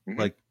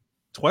 like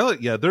Twilight,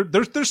 yeah,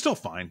 they're still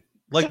fine.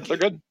 Like they're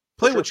good.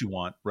 Play what you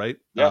want, right?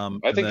 Yeah,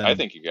 I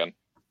think you can.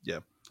 Yeah,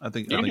 I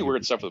think you can do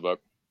weird stuff for the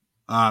book.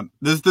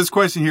 This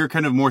question here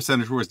kind of more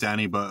centered towards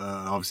Danny, but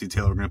obviously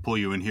Taylor, we're going to pull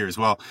you in here as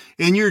well.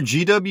 In your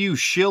GW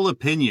shill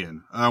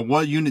opinion,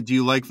 what unit do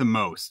you like the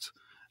most?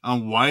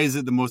 Why is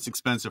it the most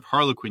expensive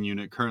Harlequin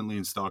unit currently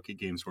in stock at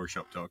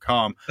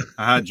GamesWorkshop.com?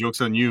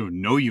 Joke's on you.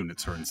 No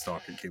units are in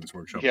stock at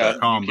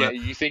GamesWorkshop.com. Yeah,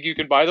 you think you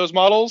can buy those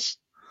models?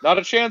 Not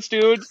a chance,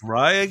 dude.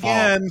 Try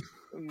again.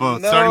 But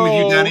starting with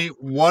you, Danny,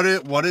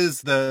 what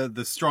is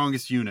the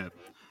strongest unit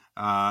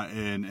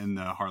in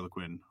the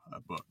Harlequin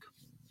book,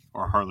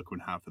 or Harlequin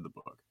half of the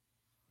book?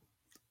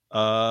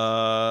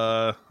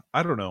 I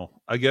don't know.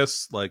 I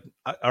guess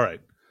all right.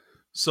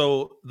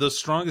 So the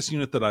strongest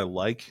unit that I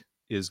like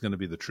is going to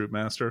be the Troop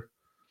Master,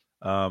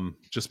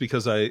 just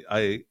because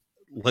I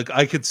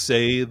could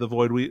say the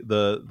Void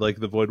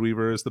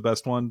Weaver is the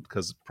best one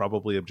because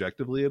probably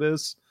objectively it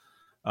is,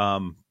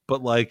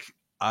 but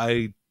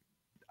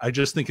I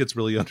just think it's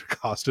really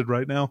undercosted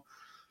right now.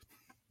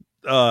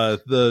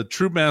 The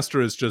Troop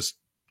Master is just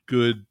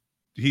good.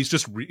 He's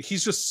just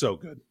so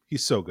good.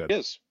 He's so good. He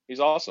is.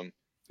 He's awesome.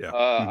 Yeah.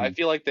 I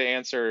feel like the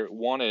answer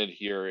wanted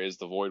here is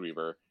the Void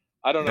Weaver.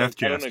 I don't know.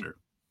 Deathjaster.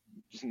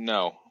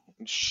 No.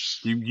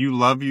 You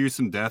love you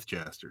some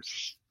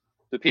Deathjasters.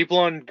 The people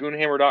on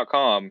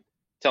Goonhammer.com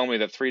tell me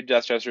that 3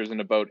 Deathjasters in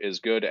a boat is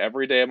good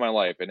every day of my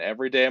life, and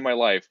every day of my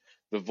life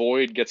the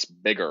Void gets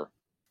bigger.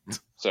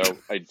 So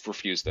I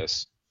refuse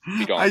this.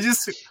 Be gone. I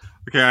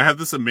have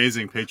this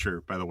amazing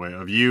picture, by the way,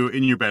 of you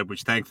in your bed,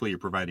 which thankfully you're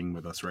providing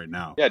with us right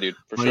now. Yeah, dude,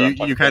 for sure.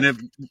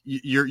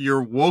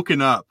 You're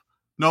woken up,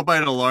 not by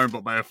an alarm,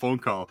 but by a phone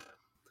call.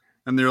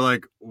 And they're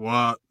like,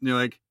 what? And you're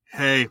like,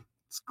 hey,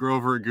 it's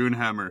Grover at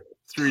Goonhammer.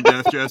 3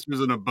 Deathjasters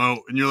in a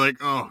boat. And you're like,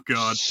 oh,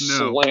 God,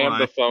 no. Slam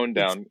the phone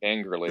down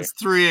angrily. It's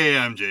 3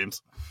 a.m.,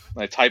 James.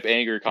 I type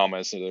angry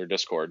comments into their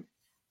Discord.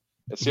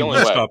 It's the only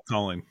way. Stop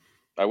calling.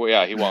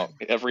 He won't.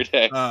 Every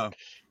day. Matt.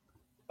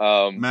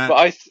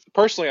 But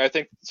personally, I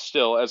think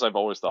still, as I've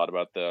always thought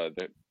about the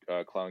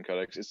Clown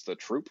Codex, it's the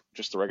troop,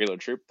 just the regular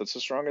troop, that's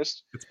the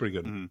strongest. It's pretty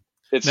good. Mm-hmm.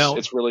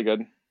 It's really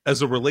good.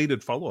 As a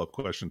related follow-up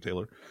question,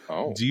 Taylor,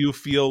 do you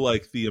feel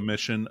like the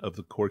omission of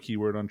the core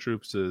keyword on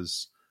troops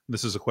is?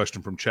 This is a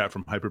question from chat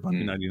from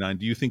HyperBunny99.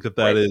 Do you think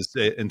that is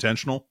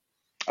intentional?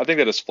 I think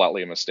that is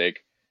flatly a mistake.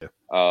 Yeah.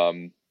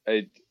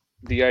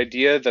 The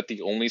idea that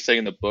the only thing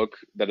in the book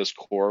that is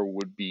core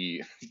would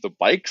be the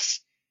bikes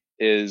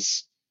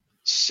is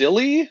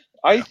silly,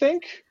 I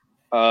think.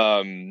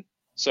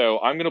 So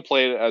I'm gonna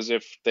play it as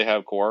if they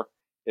have core.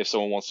 If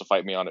someone wants to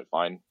fight me on it,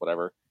 fine,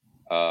 whatever.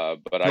 But I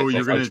No, think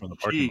you're going fights to from the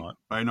parking cheat lot.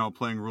 by not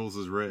playing rules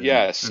as written.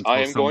 Yes, until I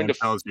am going someone to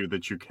tells you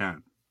that you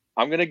can't.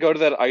 I'm gonna go to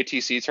that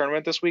ITC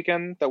tournament this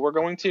weekend that we're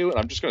going to, and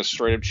I'm just gonna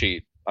straight up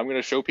cheat. I'm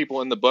gonna show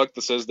people in the book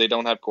that says they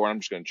don't have core, and I'm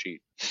just gonna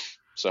cheat.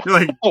 So You're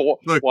like,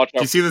 look, watch do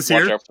you out! see this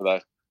Watch here? out for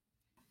that.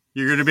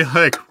 You're going to be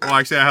like, well,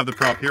 actually, I have the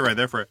prop here right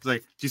there for it. It's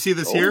like, do you see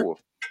this here?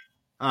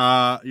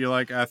 Oh, You're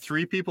like,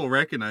 3 people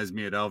recognize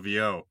me at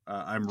LVO.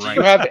 I'm do right.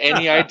 you have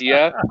any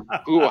idea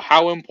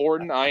how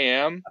important I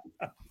am?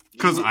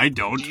 Because I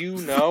don't. Do you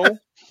know?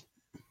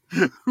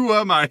 Who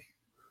am I?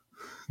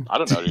 I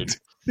don't know, dude.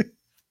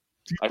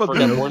 I fucking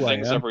forget know more who I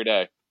things am? every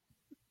day.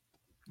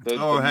 The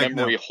heck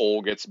memory no.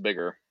 hole gets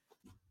bigger.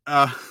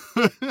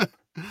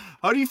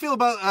 How do you feel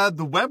about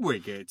the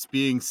webway gates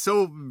being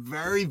so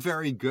very,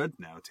 very good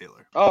now,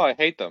 Taylor? Oh, I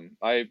hate them.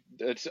 I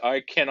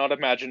cannot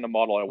imagine a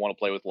model I want to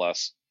play with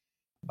less.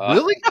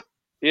 Really?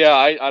 Yeah,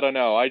 I don't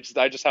know. I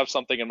just have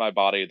something in my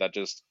body that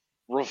just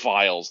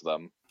reviles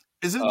them.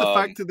 Is it the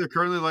fact that they're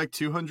currently like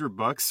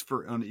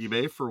 $200 on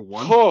eBay for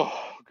one? Oh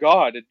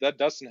God, that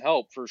doesn't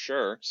help for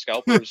sure.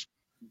 Scalpers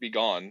be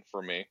gone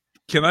for me.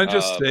 Can I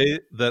just say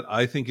that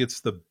I think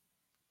it's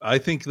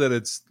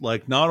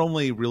like not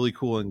only really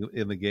cool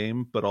in the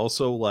game, but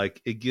also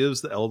like it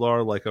gives the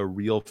Eldar like a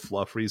real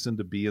fluff reason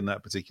to be in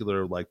that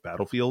particular like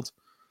battlefield.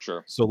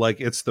 Sure. So like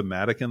it's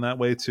thematic in that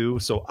way too.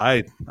 So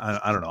I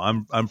don't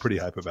know. I'm pretty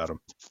hype about him.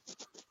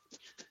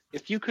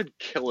 If you could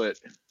kill it,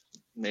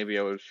 maybe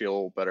I would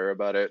feel better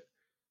about it.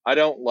 I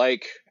don't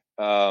like.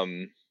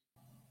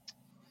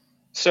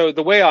 So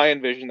the way I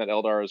envision that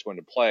Eldar is going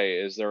to play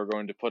is they're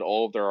going to put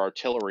all of their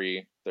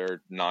artillery,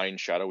 their 9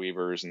 Shadow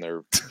Weavers and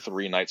their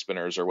 3 Night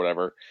Spinners or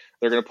whatever,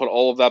 they're going to put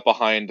all of that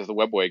behind the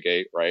Webway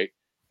Gate, right?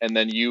 And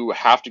then you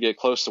have to get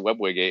close to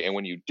Webway Gate, and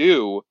when you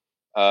do,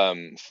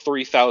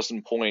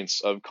 3,000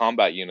 points of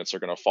combat units are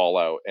going to fall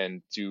out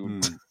and do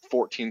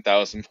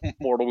 14,000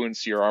 mortal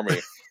wounds to your army.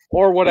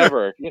 Or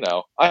whatever, you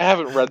know. I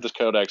haven't read the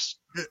codex.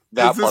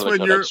 That Is part this of the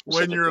codex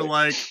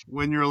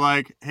when you're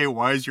like, hey,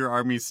 why is your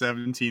army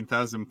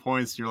 17,000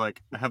 points? You're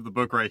like, I have the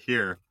book right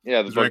here.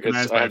 Yeah, the book.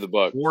 I have the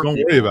book. Don't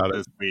worry about it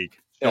this week.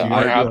 Yeah, Don't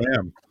worry about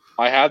it.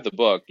 I have the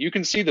book. You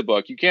can see the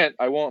book. You can't.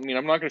 I won't. I mean,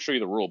 I'm not going to show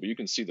you the rule, but you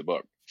can see the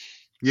book.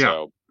 Yeah.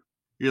 So,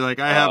 you're like,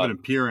 I have an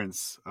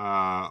appearance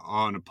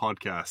on a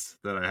podcast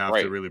that I have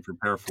to really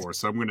prepare for,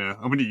 so I'm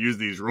gonna use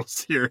these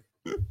rules here.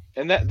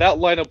 And that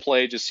line of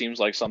play just seems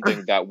like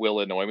something that will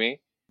annoy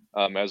me,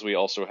 as we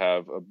also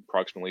have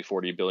approximately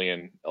 40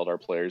 billion Eldar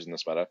players in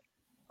this meta.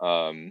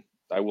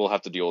 I will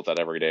have to deal with that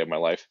every day of my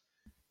life.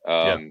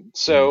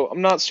 So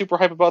I'm not super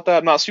hype about that.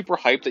 I'm not super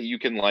hyped that you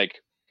can like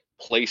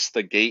place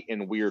the gate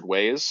in weird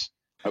ways.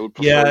 I would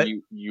prefer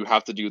you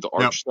have to do the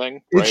arch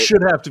thing. Right? It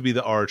should have to be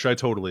the arch. I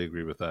totally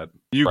agree with that.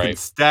 You can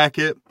stack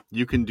it.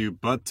 You can do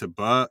butt to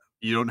butt.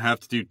 You don't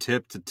have to do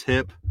tip to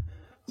tip.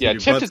 Yeah,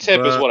 tip to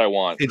tip is what I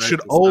want. It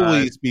should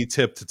always be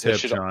tip to tip, It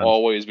should John.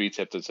 always be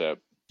tip to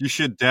tip. You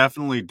should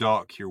definitely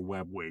dock your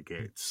webway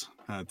gates.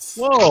 That's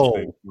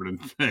the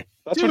important thing.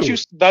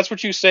 That's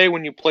what you say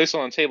when you place it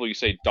on the table. You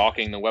say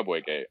docking the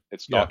webway gate.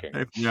 It's docking.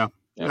 Yeah.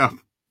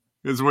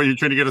 It's when you're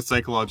trying to get a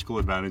psychological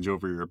advantage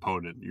over your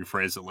opponent. You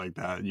phrase it like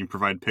that, and you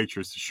provide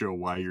pictures to show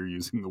why you're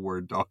using the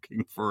word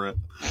docking for it.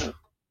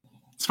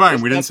 It's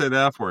fine. We didn't say the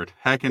F word.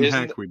 Heck,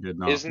 we did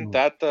not. Isn't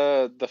that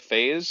the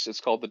phase? It's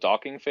called the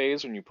docking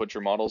phase when you put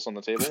your models on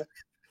the table.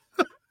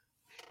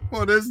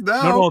 What is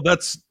that? No,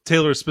 that's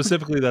Taylor.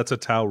 Specifically, that's a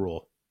Tau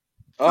rule.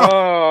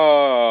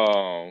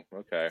 Oh,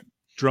 okay.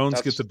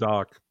 Drones get to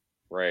dock.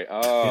 Right.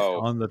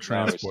 Oh, on the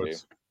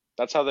transports.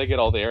 That's how they get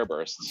all the air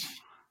bursts.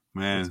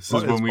 Man, this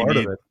is when we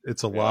need it.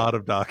 It's a lot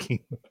of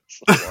docking.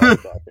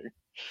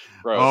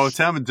 Oh,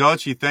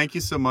 Tamagotchi, thank you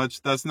so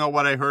much. That's not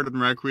what I heard in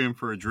Requiem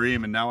for a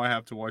Dream, and now I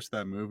have to watch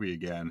that movie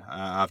again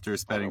after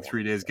spending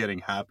 3 days getting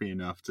happy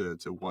enough to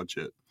watch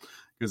it,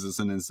 because it's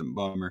an instant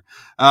bummer.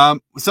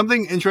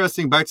 Something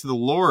interesting, back to the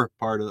lore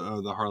part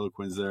of the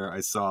Harlequins there, I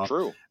saw.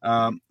 True.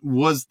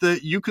 Was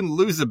that you can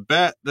lose a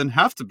bet, then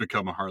have to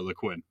become a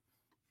Harlequin.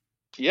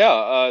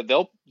 Yeah,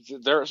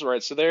 they're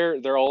right. So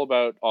they're all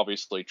about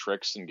obviously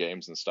tricks and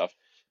games and stuff.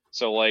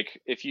 So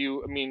like if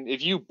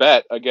you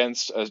bet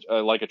against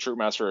like a Troop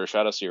Master or a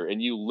Shadowseer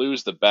and you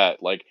lose the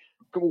bet, like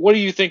what do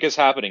you think is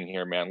happening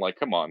here, man? Like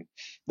come on,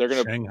 they're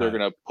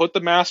gonna put the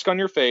mask on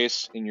your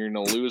face and you're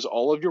gonna lose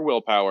all of your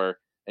willpower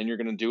and you're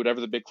gonna do whatever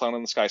the big clown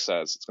in the sky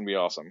says. It's gonna be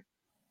awesome.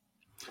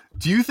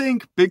 Do you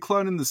think Big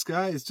Clown in the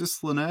Sky is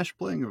just Slaanesh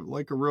playing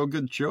like a real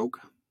good joke?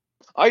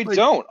 I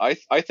don't. I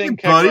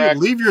think hey, buddy,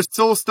 leave your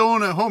soul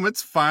stone at home.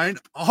 It's fine.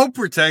 I'll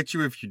protect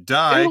you if you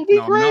die. It'll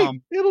be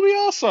great. It'll be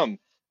awesome.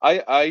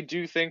 I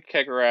do think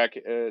Chegarak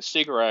is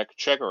Cedric.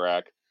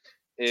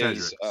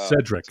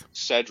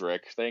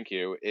 Thank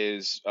you.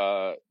 Is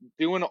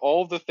doing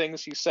all the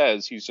things he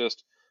says. He's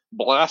just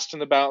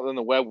blasting about in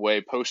the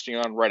webway, posting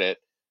on Reddit,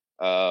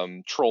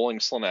 trolling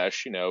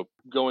Slaanesh.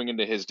 Going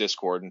into his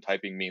Discord and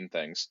typing mean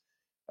things.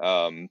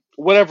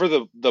 Whatever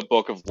the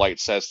Book of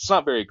Light says, it's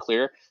not very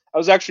clear. I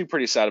was actually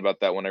pretty sad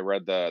about that when I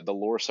read the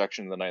lore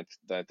section of the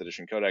ninth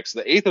edition codex.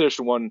 The 8th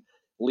edition one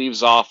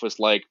leaves off with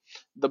like,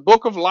 the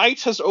Book of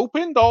Light has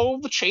opened, all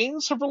the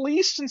chains have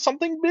released, and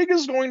something big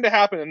is going to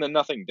happen, and then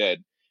nothing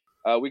did.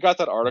 We got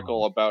that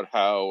article about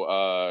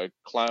how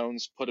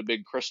clowns put a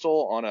big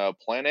crystal on a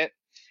planet,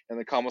 and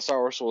the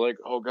commissars were like,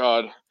 "Oh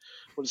God,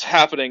 what is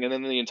happening?" And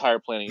then the entire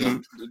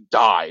planet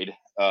died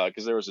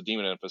because there was a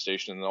demon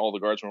infestation, and all the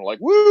guardsmen were like,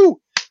 "Woo!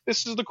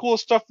 This is the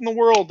coolest stuff in the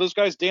world. Those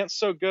guys dance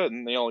so good,"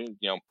 and they all,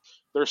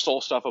 their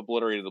soul stuff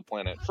obliterated the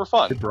planet for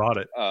fun. They brought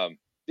it.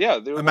 Yeah,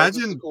 they were like, "This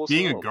is Imagine the coolest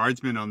being in a the world."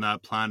 guardsman on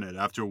that planet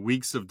after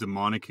weeks of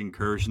demonic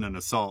incursion and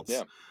assaults.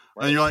 Yeah,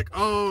 right. And you're like,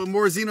 oh,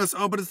 more Xenos.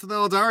 Oh, but it's the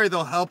Eldari.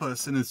 They'll help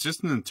us. And it's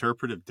just an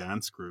interpretive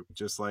dance group,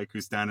 just like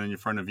who's standing in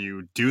front of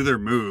you, do their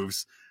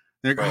moves.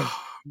 They're like, Right.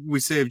 oh, we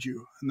saved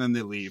you. And then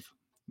they leave.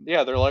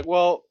 Yeah, they're like,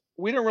 "Well,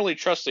 we didn't really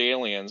trust the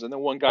aliens," and then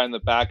one guy in the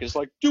back is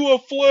like, "Do a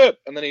flip,"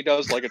 and then he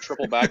does like a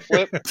triple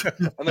backflip,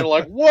 and they're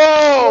like,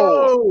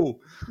 "Whoa! Whoa!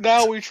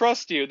 Now we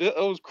trust you." That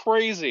was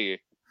crazy.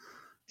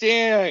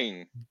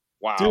 Dang!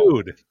 Wow,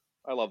 Dude,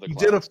 I love the he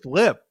clowns. did a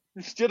flip.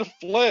 He did a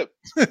flip.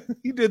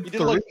 He did He did 3.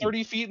 like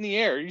 30 feet in the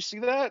air. You see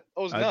that?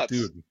 That was nuts.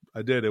 Dude,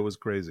 I did. It was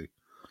crazy.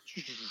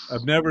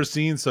 I've never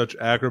seen such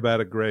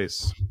acrobatic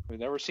grace. We've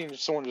never seen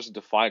someone just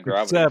defy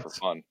gravity for Except-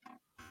 fun.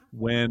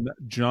 When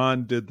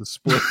John did the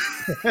split.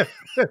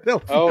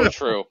 Oh,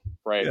 true.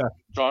 Right.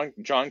 Yeah.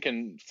 John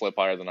can flip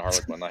higher than a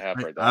Harlequin. I have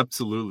I heard that.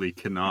 absolutely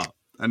cannot.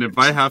 And if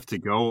I have to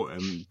go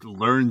and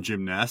learn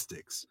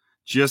gymnastics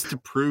just to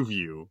prove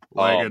you,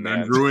 like, Oh, and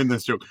man. ruin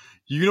this joke,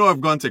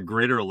 I've gone to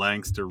greater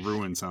lengths to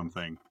ruin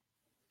something.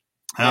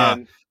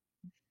 Man,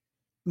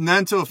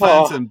 Nanto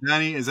fans Oh. and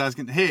Danny is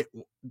asking, hey,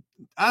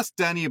 ask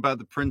Danny about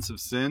the Prince of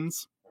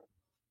Sins.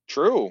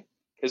 true.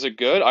 Is it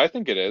good? I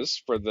think it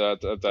is. For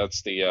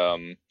that's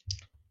the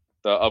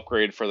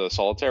upgrade for the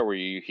solitaire where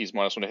he's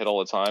 -1 to hit all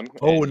the time.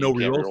 Oh, and no you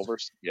can't rerolls?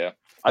 reroll. Yeah,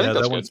 I think Yeah, that's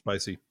that good. one's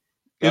spicy.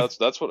 Yeah,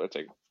 that's what I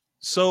take.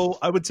 So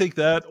I would take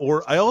that,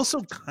 or I also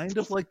kind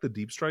of like the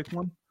deep strike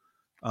one.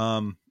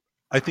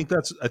 I think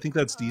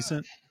that's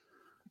decent.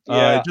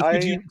 Yeah,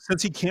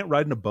 Since he can't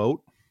ride in a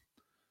boat,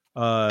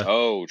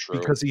 oh, true.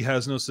 because he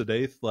has no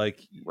sedath,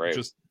 like Right.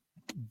 just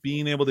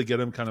being able to get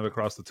him kind of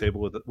across the table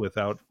with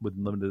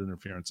limited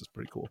interference is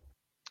pretty cool.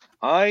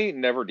 I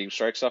never deep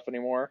strike stuff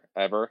anymore,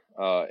 ever.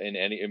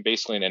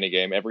 Basically in any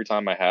game, every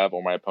time I have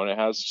or my opponent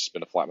has, it's just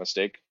been a flat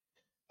mistake.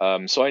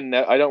 So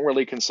I don't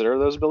really consider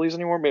those abilities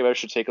anymore. Maybe I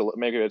should take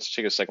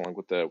a second look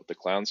with the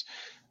clowns.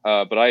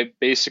 But I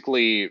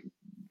basically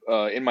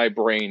in my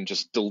brain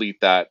just delete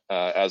that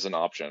as an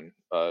option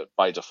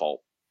by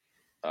default.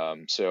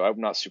 So I'm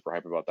not super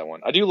hype about that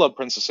one. I do love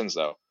Prince of Sins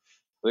though.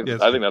 I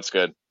think that's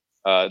good.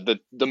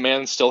 The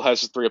man still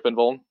has his 3-up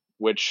invuln,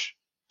 which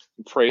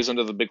praise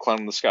under the big clown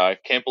in the sky.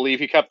 Can't believe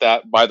he kept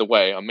that, by the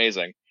way.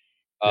 Amazing.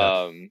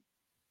 Yeah.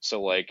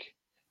 So like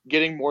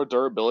getting more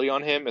durability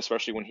on him,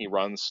 especially when he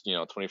runs,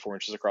 24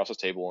 inches across the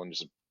table and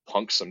just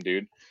punks some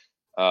dude,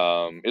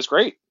 is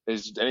great.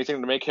 Is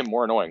anything to make him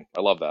more annoying.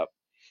 I love that.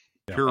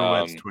 Yeah.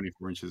 Pirouettes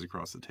 24 inches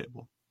across the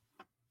table.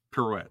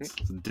 Pirouettes.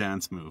 It's a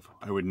dance move.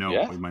 I would know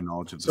Yeah. with my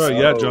knowledge of the Sorry,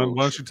 sport. yeah, John,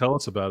 why don't you tell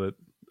us about it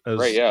as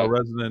Right, yeah. a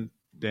resident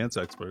dance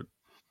expert?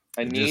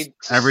 I Just need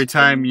to every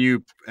time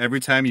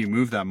spend- you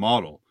move that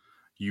model,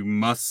 you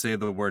must say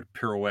the word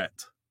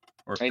pirouette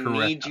or I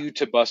pirouette. need you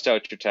to bust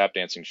out your tap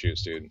dancing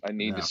shoes, dude. I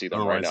need to see them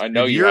right Otherwise, now. I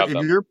know if you have If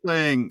them. you're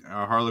playing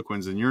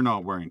Harlequins and you're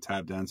not wearing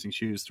tap dancing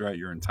shoes throughout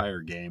your entire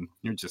game,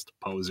 you're just a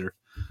poser.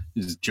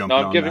 You're just jumping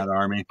I'm on giving- that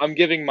army. I'm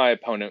giving my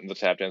opponent the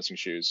tap dancing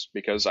shoes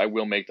because I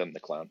will make them the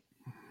clown.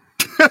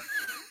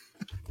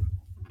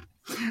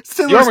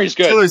 army's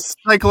good. Stiller's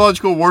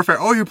psychological warfare.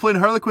 Oh, you're playing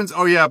Harlequins?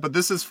 Oh, yeah, but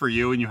this is for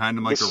you. And you hand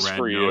him like This is a red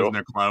for nose you. and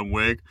a clown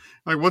wig.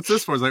 Like, what's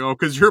this for? It's like, oh,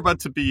 because you're about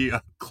to be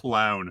a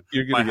clown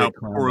You're by gonna how get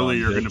clowned poorly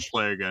on, you're going to bitch.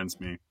 play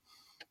against me.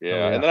 Yeah, Oh,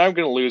 yeah. and then I'm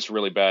gonna lose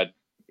really bad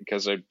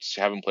because I just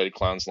haven't played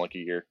clowns in like a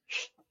year.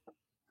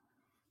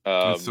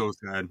 It's so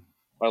sad.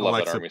 I love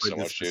Alexa that army so played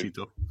much, dude.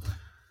 Despacito.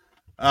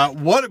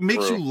 What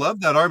makes True. you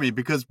love that army?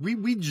 Because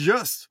we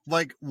just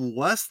like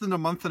less than a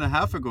month and a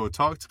half ago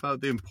talked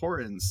about the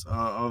importance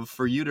of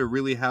for you to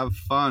really have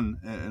fun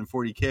in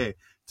 40K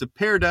to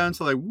pare down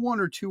to like 1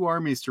 or 2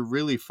 armies to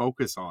really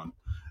focus on.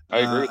 I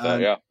agree with that.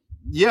 and- Yeah.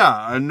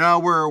 Yeah, and now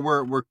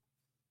we're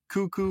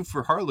cuckoo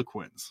for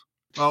Harlequins.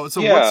 Oh, so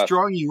Yeah. what's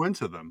drawing you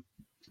into them?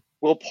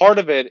 Well, part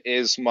of it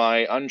is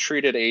my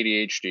untreated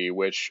ADHD,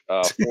 which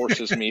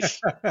forces me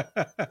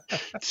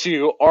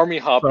to army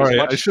hop Sorry, as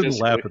much I as shouldn't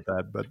physically. laugh at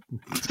that, but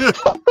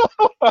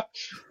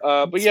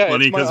But yeah,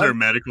 Funny it's my because our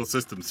medical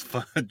system's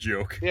fun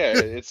joke. yeah,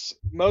 it's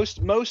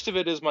most of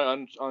it is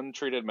my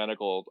untreated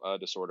medical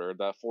disorder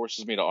that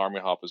forces me to army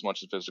hop as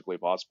much as physically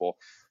possible.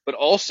 But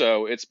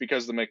also, it's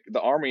because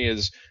the army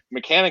is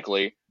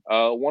mechanically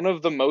one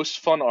of the most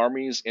fun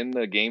armies in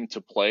the game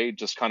to play.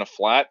 Just kind of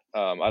flat.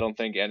 I don't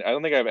think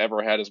I've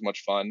ever had as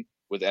much fun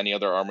with any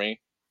other army.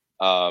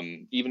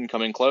 Even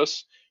coming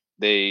close,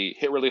 they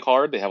hit really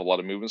hard. They have a lot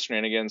of movement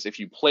shenanigans. If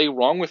you play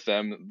wrong with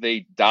them,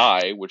 they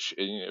die, which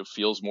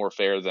feels more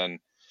fair than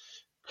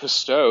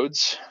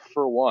custodes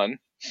for one.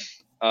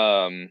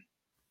 And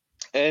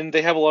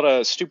they have a lot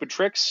of stupid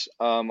tricks.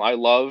 I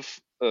love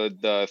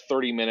the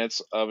 30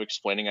 minutes of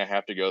explaining I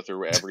have to go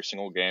through every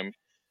single game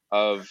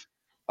of,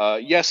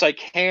 yes, I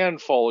can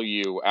follow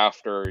you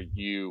after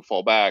you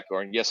fall back,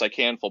 or yes, I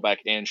can fall back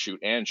and shoot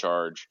and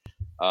charge.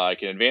 I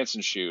can advance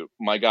and shoot.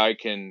 My guy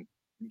can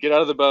get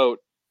out of the boat,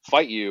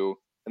 fight you,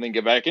 and then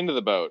get back into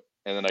the boat,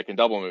 and then I can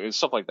double move.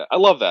 Stuff like that. I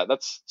love that.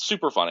 That's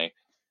super funny.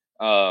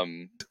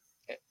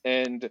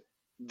 And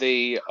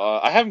they,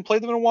 I haven't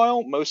played them in a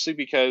while, mostly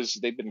because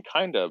they've been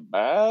kind of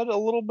bad a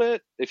little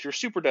bit. If you're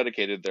super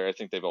dedicated there, I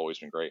think they've always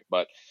been great.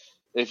 But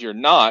if you're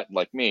not,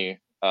 like me,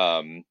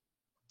 who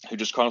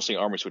just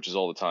constantly army switches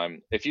all the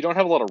time, if you don't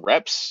have a lot of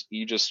reps,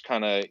 you just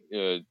kind of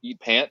eat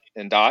pant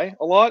and die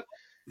a lot,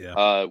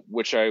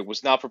 which I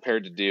was not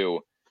prepared to do.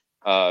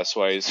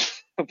 So I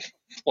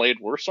played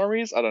worse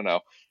armies. I don't know.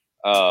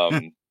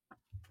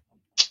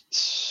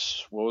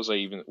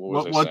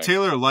 What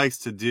Taylor likes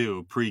to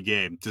do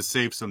pre-game to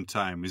save some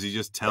time is he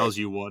just tells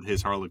you what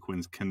his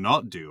Harlequins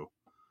cannot do,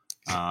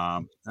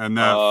 and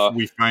that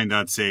we find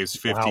that saves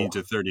 15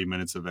 to 30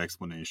 minutes of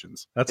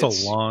explanations. That's a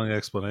long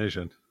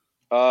explanation.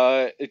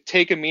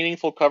 Take a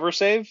meaningful cover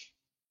save,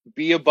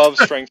 be above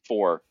strength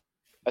 4.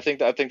 I think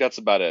that's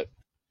about it.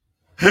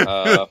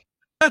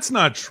 That's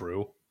not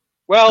true.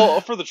 Well,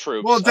 for the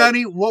troops. Well,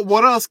 Danny,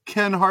 what else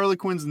can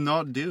Harlequins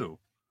not do?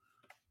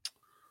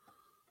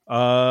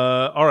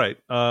 All right.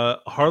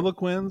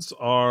 Harlequins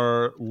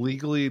are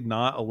legally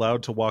not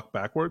allowed to walk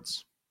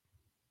backwards.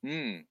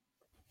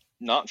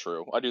 Not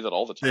true. I do that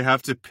all the time. They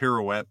have to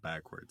pirouette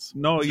backwards.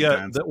 No, or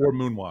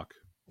moonwalk.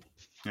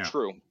 Yeah.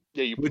 True.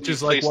 Yeah, which you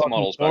is like walking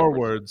models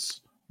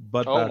forwards,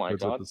 but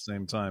backwards at the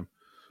same time.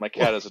 My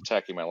cat is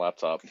attacking my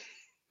laptop.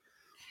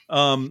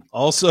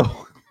 Also,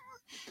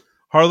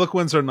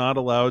 Harlequins are not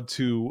allowed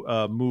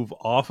to move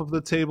off of the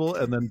table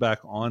and then back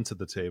onto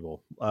the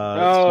table.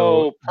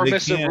 So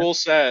permissive rule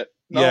set.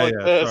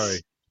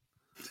 Sorry.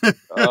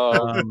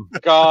 Oh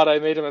God, I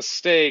made a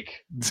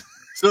mistake.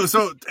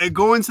 So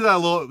go into that a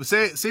little.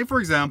 Say for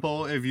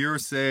example, if you're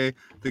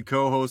the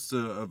co-host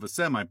of a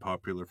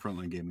semi-popular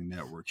Frontline Gaming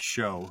Network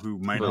show who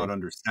might not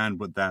understand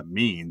what that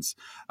means,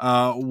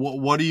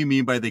 what do you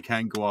mean by they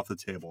can't go off the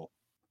table?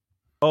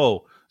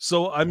 Oh,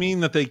 so I mean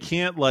that they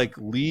can't like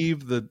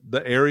leave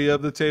the area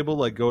of the table,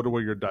 like go to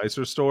where your dice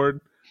are stored,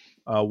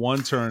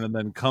 one turn and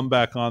then come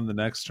back on the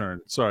next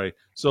turn. Sorry.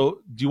 So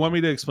do you want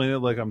me to explain it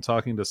like I'm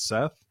talking to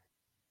Seth?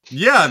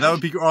 Yeah, that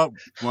would be. Oh,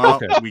 well,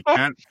 okay. we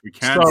can't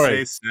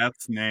say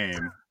Seth's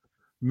name.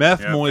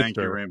 Meth Moisture. Thank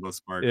you, Rainbow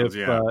Sparkles.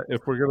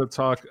 If we're gonna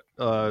talk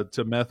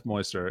to Meth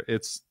Moisture,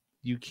 it's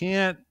you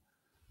can't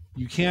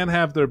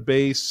have their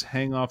base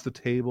hang off the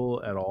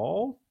table at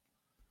all.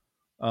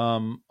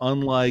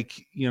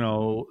 Unlike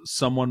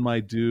someone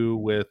might do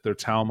with their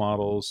Tau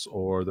models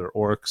or their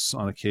orcs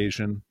on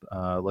occasion,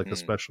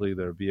 especially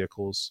their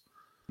vehicles.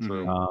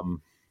 True.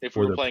 If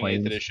we were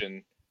playing 8th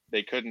edition,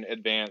 they couldn't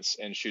advance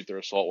and shoot their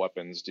assault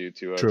weapons due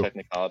to a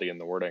technicality in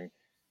the wording.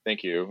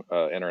 Thank you,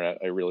 Internet.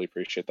 I really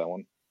appreciate that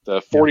one.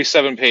 The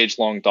 47-page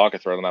long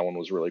docket thread on that one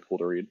was really cool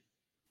to read.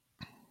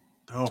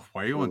 Oh,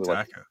 why are you on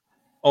DACA?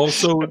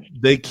 Also,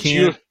 they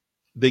can't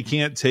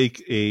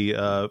take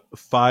a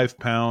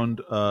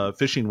 5-pound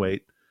fishing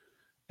weight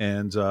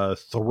and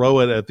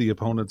throw it at the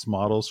opponent's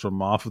models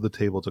from off of the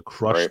table to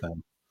crush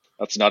them.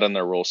 That's not in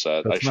their rule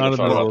set. That's I should have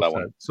thought about that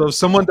one. So if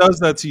someone does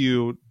that to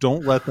you,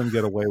 don't let them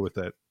get away with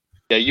it.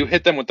 Yeah, you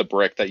hit them with the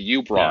brick that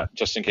you brought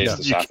just in case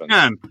this happens.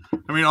 Can.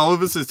 I mean, all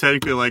of this is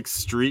technically like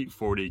Street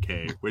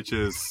 40K, which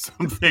is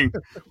something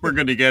we're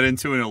going to get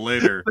into in a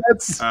later,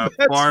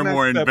 far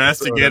more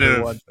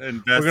investigative.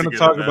 We're going to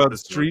talk about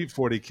Street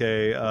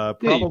 40K,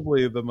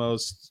 probably the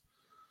most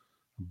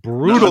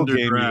brutal game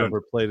you've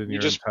ever played in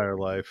your entire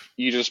life.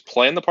 You just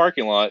play in the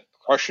parking lot,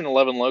 crush an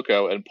 11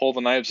 Loco, and pull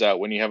the knives out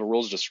when you have a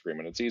rules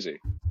disagreement. It's easy.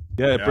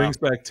 Yeah, it brings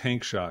back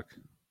Tank Shock.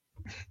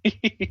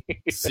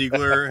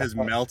 Siegler has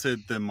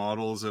melted the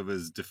models of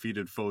his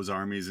defeated foes'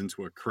 armies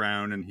into a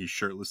crown, and he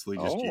shirtlessly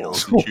just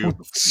yells at you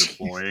before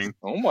deploying.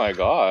 Oh my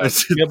god!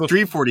 That's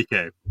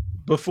 340K.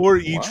 Before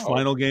each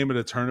final game at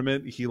a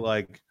tournament, he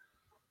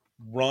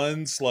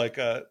runs like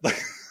a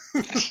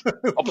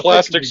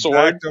plastic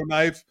sword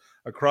knife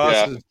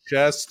across his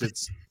chest.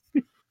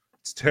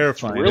 It's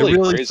terrifying. It's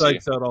really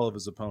psychs out all of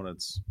his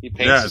opponents. He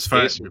paints his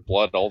face with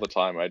blood all the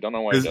time. I don't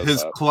know why he does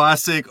his that.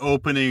 Classic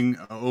opening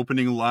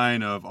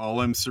line of "All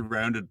I'm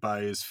surrounded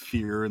by is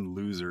fear and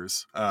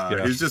losers."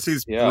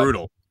 He's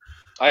brutal.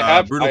 I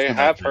have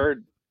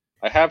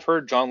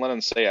heard John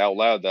Lennon say out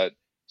loud that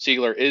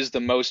Siegler is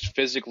the most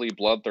physically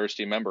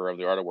bloodthirsty member of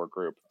the Art of War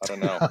group. I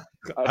don't know.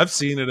 I've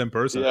seen it in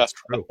person. It's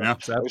true. Yeah,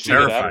 it's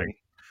terrifying.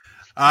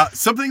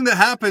 Something that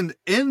happened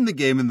in the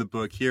game in the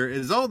book here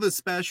is all the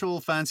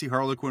special fancy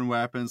Harlequin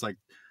weapons, like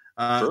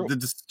the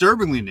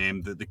disturbingly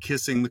named, the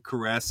kissing, the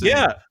caressing.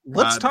 Yeah,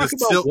 let's talk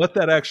about what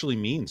that actually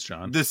means,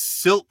 John. The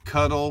silk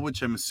cuddle,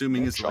 which I'm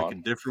assuming is like a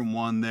different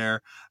one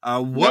there.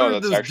 What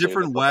are those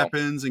different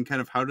weapons and kind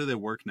of how do they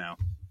work now?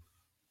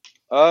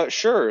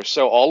 Sure.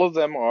 So all of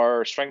them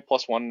are strength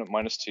 +1,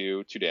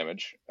 -2, 2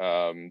 damage.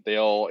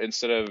 They'll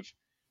instead of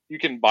you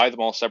can buy them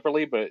all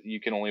separately, but you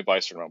can only buy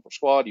a certain amount per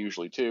squad,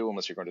 usually 2,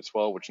 unless you're going to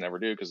 12, which you never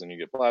do because then you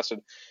get blasted.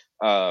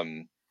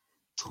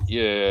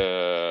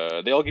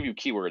 Yeah, they all give you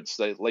keywords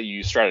that let you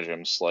use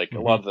stratagems, like a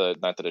lot of the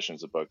 9th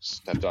editions of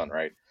books have done,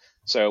 right?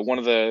 So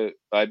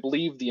I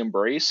believe the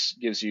Embrace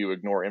gives you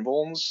ignore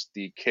invulns,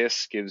 the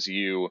Kiss gives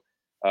you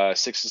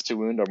 6s to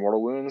wound or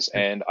mortal wounds,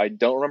 and I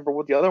don't remember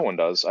what the other one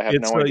does. I have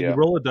no idea. You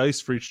roll a dice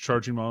for each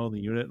charging model in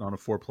the unit, and on a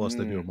 4+,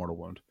 they do a mortal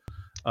wound.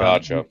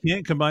 Gotcha. You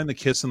can't combine the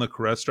Kiss and the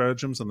Caress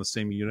stratagems on the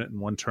same unit in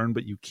one turn,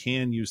 but you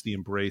can use the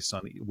Embrace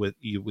with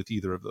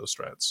either of those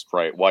strats.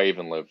 Right. Why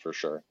even live, for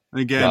sure.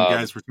 And again,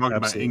 guys, we're talking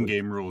absolutely. about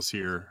in-game rules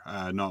here,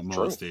 not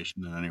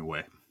molestation in any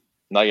way.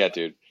 Not yet,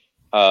 dude.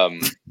 Not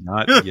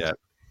yet.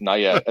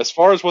 Not yet. As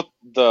far as what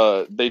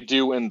they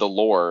do in the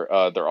lore,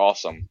 they're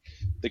awesome.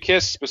 The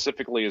Kiss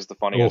specifically is the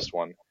funniest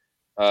one.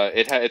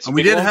 It's and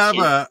we did have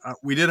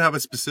a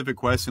specific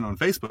question on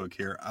Facebook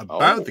here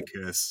about the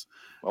Kiss,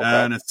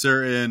 and a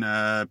certain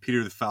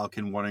Peter the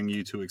Falcon wanting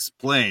you to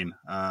explain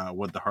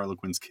what the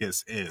Harlequin's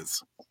Kiss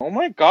is. Oh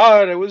my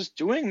god, I was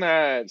doing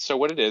that. So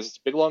what it is, it's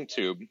a big long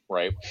tube,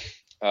 right?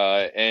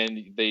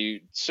 And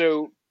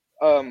for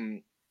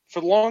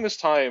the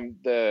longest time,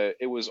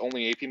 it was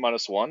only AP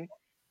 -1,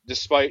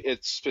 despite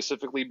it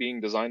specifically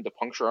being designed to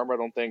puncture armor. I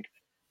don't think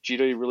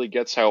GW really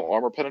gets how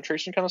armor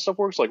penetration kind of stuff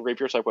works. Like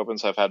rapier type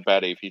weapons have had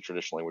bad AP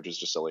traditionally, which is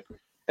just silly.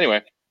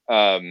 Anyway,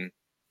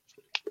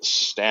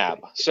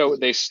 stab. So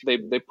they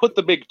put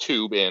the big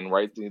tube in,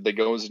 right? That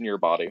goes in your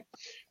body,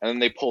 and then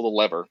they pull the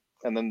lever,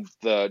 and then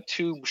the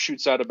tube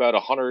shoots out about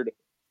 100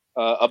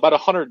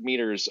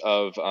 meters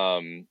of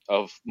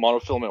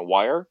monofilament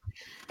wire,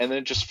 and then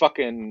it just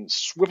fucking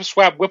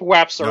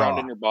whip-a-waps around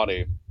in your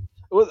body.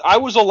 I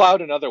was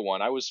allowed another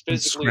one. I was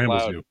physically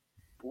allowed.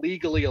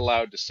 Legally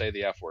allowed to say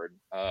the F word.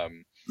 But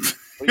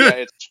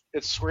yeah,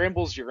 it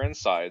scrambles your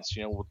insides,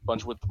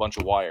 with a bunch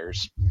of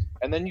wires,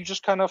 and then you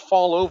just kind of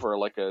fall over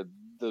like the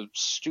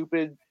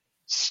stupid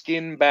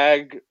skin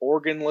bag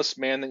organless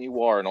man that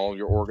you are, and all of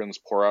your organs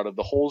pour out of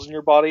the holes in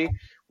your body,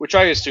 which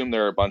I assume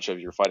there are a bunch of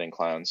your fighting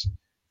clowns.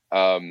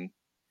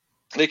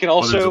 They can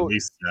also there's at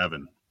least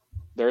 7.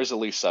 There is at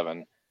least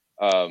 7.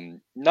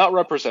 Not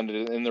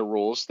represented in the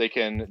rules. They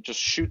can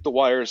just shoot the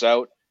wires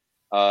out.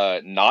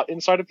 Not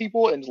inside of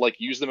people and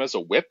use them as a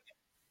whip,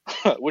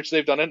 which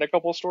they've done in a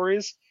couple of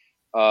stories.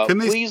 Can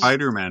they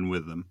Spider-Man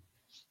with them?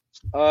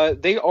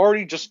 They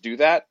already just do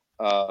that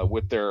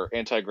with their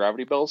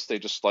anti-gravity belts. They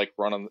just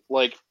run on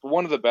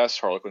one of the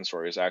best Harlequin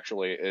stories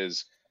actually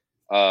is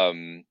a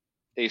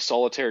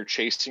solitaire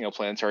chasing a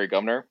planetary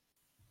governor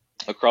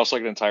across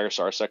an entire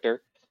star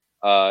sector.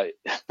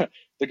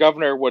 The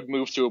governor would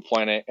move to a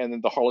planet, and then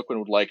the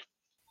Harlequin would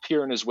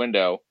peer in his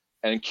window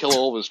and kill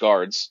all of his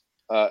guards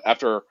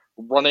after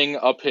running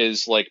up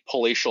his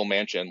palatial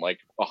mansion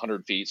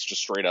 100 feet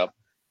just straight up.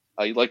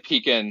 He'd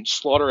peek in,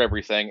 slaughter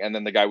everything, and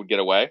then the guy would get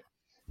away.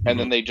 And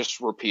then they just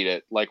repeat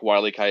it like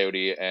Wile E.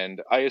 Coyote,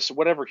 and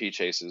whatever he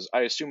chases.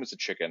 I assume it's a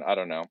chicken. I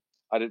don't know.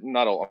 I'm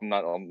not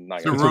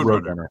it's a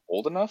Roadrunner.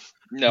 Old enough?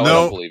 No, I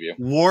don't believe you.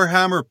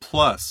 Warhammer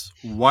Plus.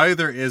 Why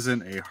there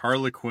isn't a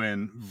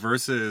Harlequin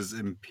versus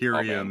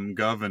Imperium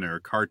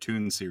Governor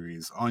cartoon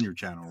series on your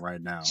channel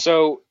right now?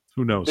 So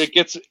who knows? It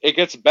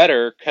gets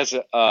better because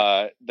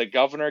the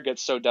governor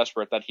gets so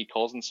desperate that he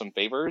calls in some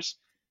favors,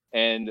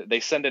 and they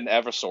send an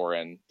Evisor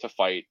in to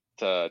fight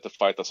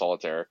the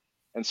Solitaire.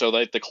 And so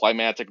the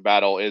climactic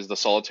battle is the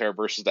Solitaire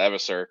versus the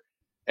Evisor,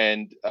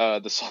 and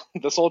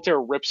the Solitaire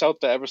rips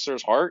out the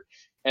Evisor's heart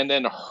and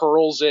then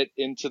hurls it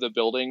into the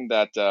building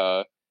that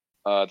the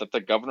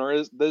governor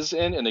is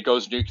in, and it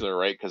goes nuclear,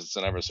 right? Because it's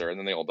an Evisor, and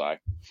then they all die.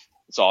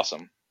 It's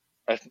awesome.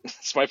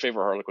 It's my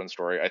favorite Harlequin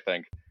story, I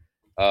think.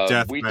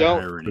 We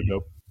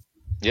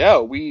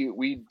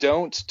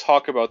don't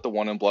talk about the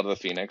one in Blood of the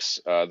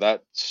Phoenix.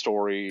 That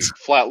story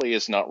flatly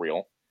is not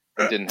real.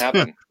 It didn't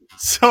happen.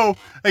 So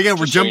again,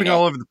 we're jumping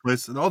all over the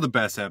place, and all the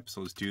best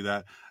episodes do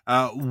that.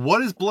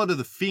 What is Blood of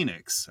the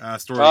Phoenix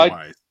story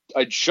wise?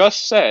 I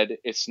just said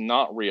it's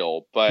not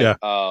real, but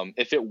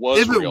if it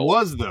was real,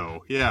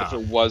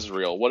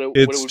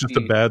 it's just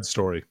a bad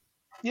story.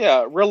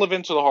 Yeah,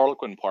 relevant to the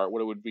Harlequin part,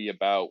 what it would be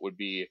about would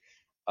be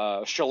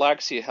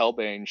Shalaxia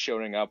Hellbane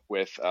showing up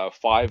with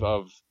 5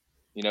 of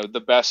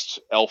the best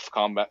elf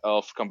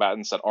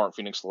combatants that aren't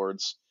Phoenix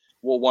Lords.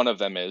 Well, one of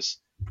them is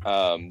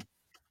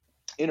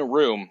in a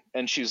room,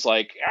 and she's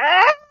like,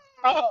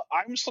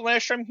 I'm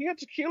Slash, I'm here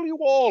to kill you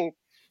all.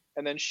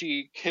 And then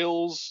she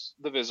kills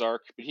the Vizark,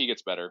 but he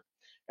gets better.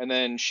 And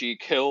then she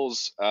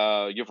kills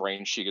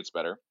Yvraine, she gets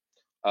better.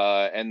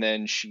 And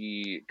then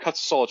she cuts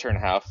the Solitaire in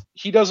half.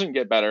 He doesn't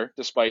get better,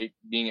 despite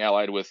being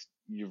allied with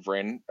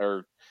Yvraine.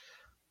 Or,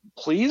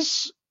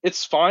 please?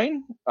 It's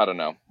fine? I don't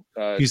know.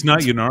 He's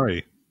not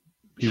Ynnari.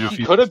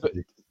 He could have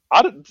been.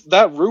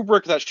 That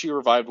rubric that she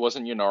revived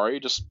wasn't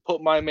Ynnari. Just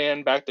put my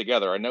man back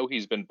together. I know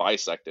he's been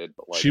bisected,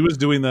 but she was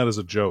doing that as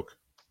a joke,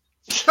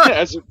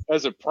 as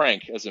a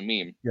prank, as a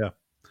meme. Yeah,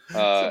 it's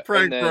a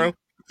prank, bro.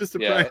 Just a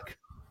prank.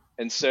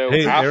 And so,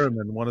 Hey,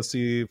 Airman, want to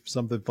see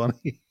something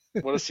funny?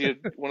 want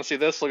to see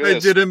this? Look at I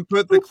this. didn't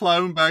put the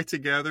clown back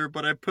together,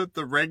 but I put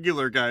the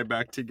regular guy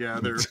back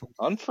together.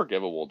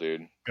 Unforgivable,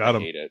 dude. Got I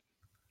him. hate it.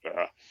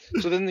 Ugh.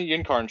 So then the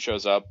Yinkarn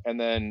shows up, and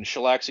then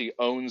Shalaxi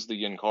owns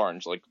the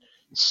Yinkarn, like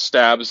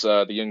stabs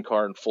the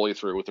Yinkarn fully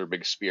through with her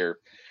big spear.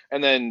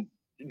 And then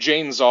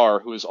Jane Czar,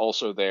 who is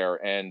also there,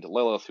 and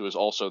Lilith, who is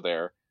also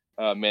there,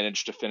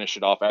 managed to finish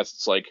it off as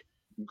it's like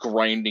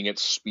grinding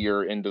its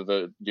spear into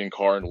the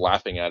Yinkarn,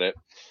 laughing at it.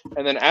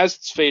 And then as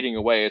it's fading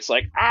away, it's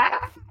like,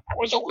 that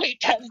was only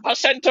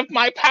 10% of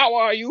my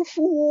power, you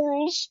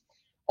fools!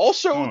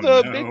 Also, Oh,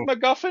 the no. big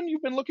MacGuffin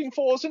you've been looking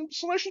for is in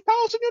Celestial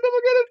Palace, and you'll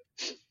never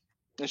get it!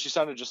 And she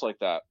sounded just like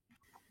that.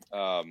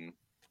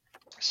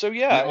 So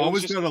yeah, You it was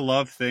always just, gotta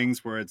love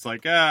things where it's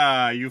like,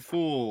 you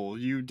fool,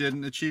 you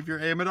didn't achieve your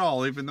aim at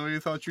all, even though you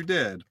thought you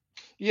did.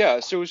 yeah.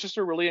 So it was just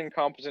a really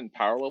incompetent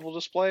power level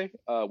display,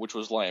 which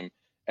was lame.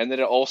 And then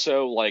it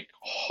also like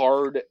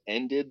hard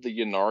ended the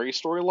Yanari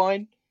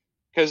storyline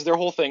because their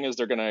whole thing is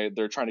they're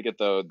trying to get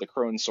the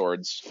Crone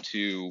swords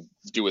to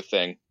do a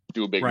thing,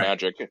 do a big Right.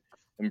 magic,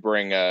 and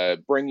bring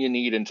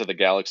Yanid into the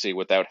galaxy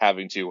without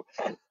having to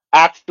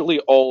actually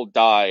all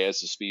die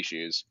as a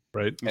species.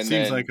 Right. It And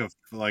seems then-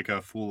 like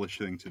a foolish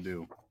thing to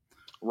do.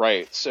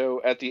 Right.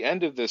 So at the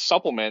end of this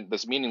supplement,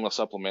 this meaningless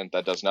supplement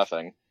that does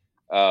nothing,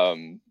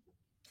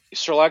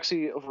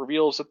 Sherlaxi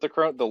reveals that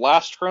the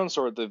last Crone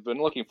sword they've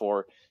been looking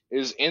for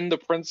is in the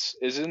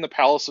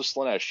Palace of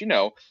Slaanesh. You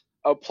know,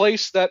 a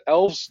place that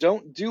elves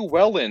don't do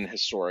well in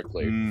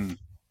historically.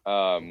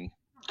 Mm.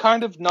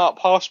 Kind of not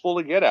possible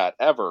to get at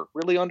ever,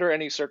 really, under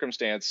any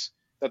circumstance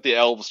that the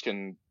elves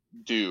can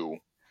do.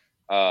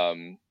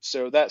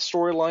 So that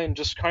storyline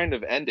just kind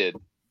of ended,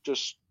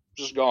 just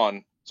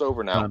gone. It's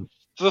over now. Done.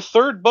 The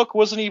third book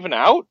wasn't even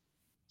out,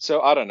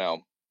 so I don't know.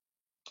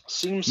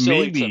 Seems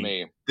silly to Maybe.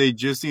 me. They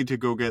just need to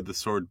go get the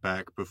sword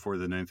back before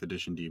the 9th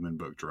edition demon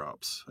book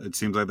drops. It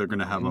seems like they're going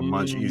to have a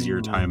much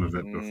easier time of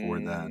it before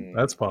then.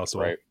 That's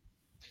possible. Right.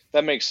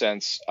 That makes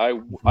sense. I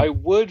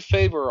would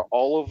favor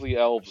all of the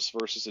elves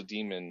versus a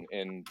demon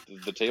in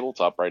the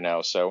tabletop right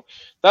now, so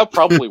that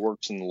probably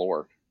works in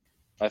lore.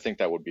 I think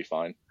that would be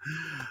fine.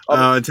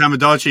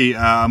 Tamagotchi,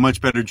 a much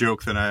better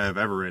joke than I have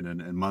ever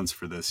written in months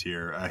for this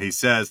year. He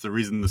says the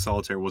reason the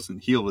Solitaire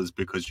wasn't healed is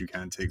because you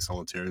can't take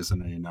Solitaires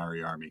in a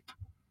Yanari army.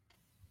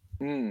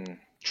 True.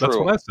 That's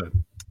what I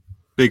said.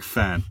 Big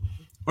fan.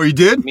 Oh, you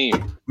did? Me.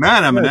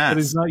 Man, I'm an Yeah, but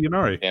he's ass. not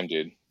Yanari. Damn,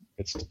 dude.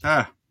 It's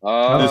The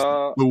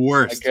I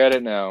worst. get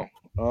it now.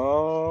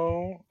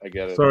 Oh, I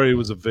get it. Sorry, it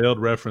was a veiled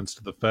reference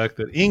to the fact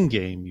that in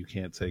game you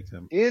can't take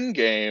them. In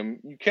game,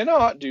 you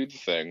cannot do the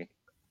thing.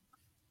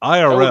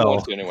 I would IRL,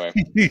 want to anyway.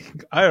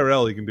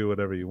 IRL, you can do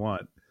whatever you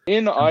want.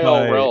 In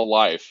IRL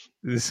life,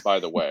 by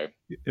the way.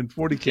 In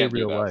 40K can't do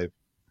real that. life.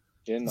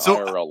 In So-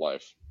 IRL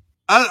life.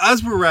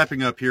 As we're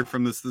wrapping up here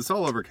from this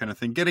all over kind of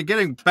thing,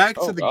 getting back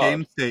Oh, to the God.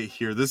 game state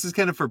here. This is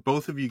kind of for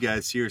both of you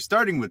guys here,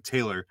 starting with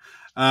Taylor.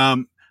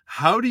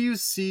 How do you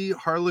see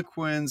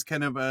Harlequins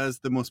kind of as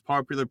the most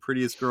popular,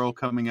 prettiest girl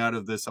coming out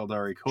of this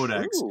Eldari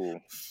Codex Ooh.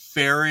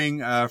 faring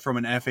from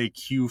an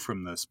FAQ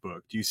from this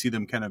book? Do you see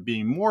them kind of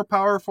being more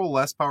powerful,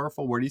 less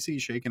powerful? Where do you see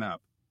it shaking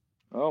up?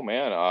 Oh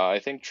man, I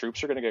think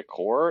troops are going to get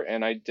core,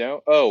 and I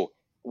don't. Oh,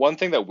 one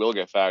thing that will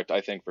get fact, I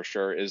think for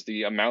sure, is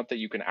the amount that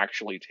you can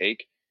actually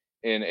take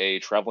in a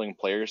traveling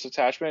players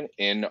detachment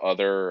in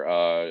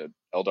other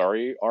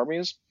Eldari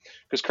armies.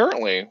 Because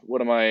currently,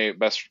 one of my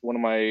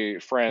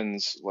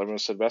friends, I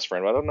almost said best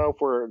friend, but I don't know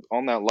if we're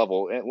on that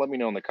level. Let me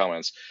know in the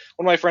comments.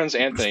 One of my friends,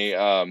 Anthony,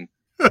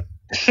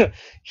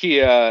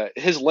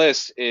 his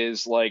list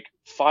is like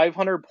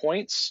 500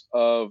 points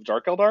of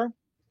Dark Eldar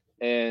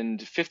and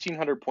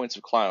 1,500 points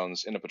of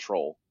clowns in a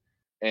patrol.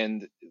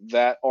 And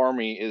that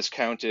army is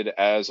counted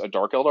as a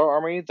Dark Eldar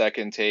army that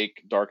can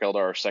take Dark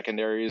Eldar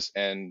secondaries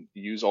and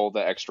use all the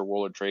extra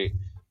Warlord trait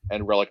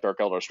and Relic Dark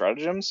Eldar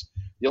stratagems.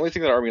 The only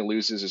thing that army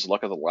loses is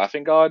Luck of the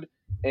Laughing God,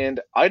 and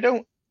I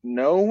don't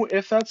know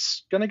if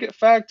that's gonna get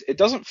fact. It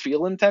doesn't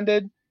feel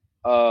intended.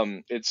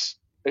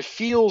 It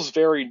feels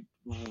very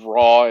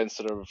raw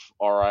instead of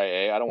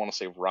RIA. I don't want to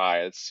say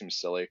RIA. It seems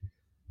silly.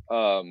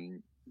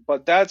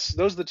 But those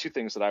are the two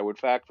things that I would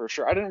fact for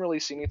sure. I didn't really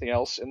see anything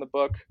else in the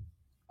book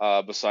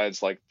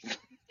besides like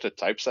the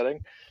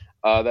typesetting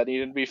that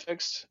needed to be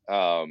fixed.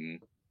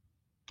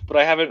 But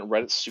I haven't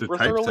read it super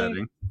the thoroughly.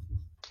 typesetting.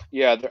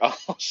 Yeah,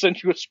 I'll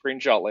send you a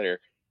screenshot later.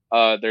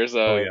 There's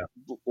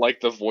like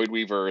the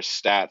Voidweaver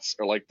stats,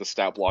 or like the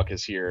stat block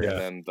is here, Yeah.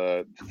 and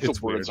then the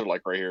It's words weird. are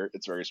like right here.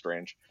 It's very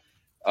strange.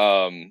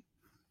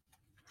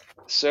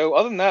 So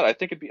other than that, I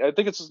think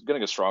it's gonna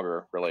get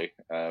stronger, really,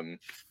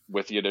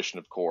 with the addition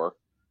of core.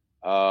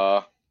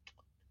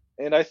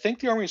 And I think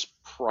the army's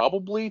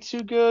probably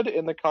too good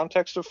in the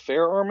context of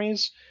fair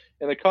armies,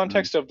 in the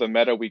context of the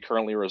meta we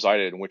currently reside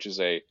in, which is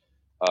a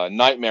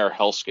nightmare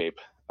hellscape.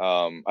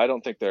 I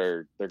don't think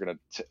they're gonna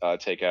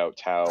take out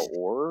Tau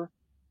or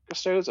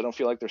Custodes. I don't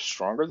feel like they're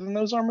stronger than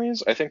those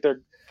armies. I feel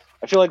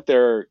like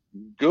they're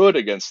good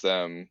against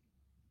them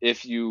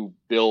if you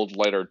build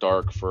light or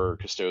dark for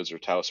Custodes or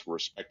Taus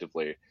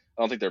respectively.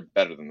 don't think they're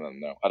better than them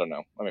though. I don't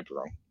know. I might be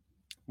wrong.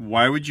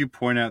 Why would you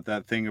point out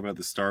that thing about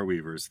the Star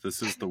Weavers?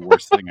 This is the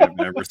worst thing I've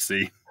ever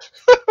seen.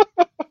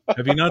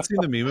 Have you not seen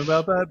the meme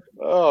about that?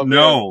 Oh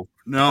No,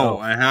 Oh.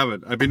 I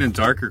haven't. I've been in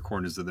darker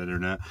corners of the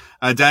internet.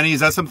 Danny, is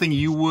that something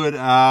you would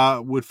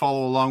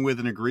follow along with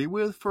and agree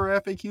with for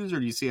FAQs, or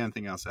do you see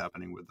anything else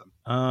happening with them?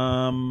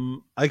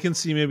 I can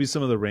see maybe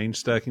some of the range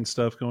stacking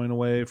stuff going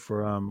away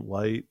for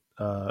light,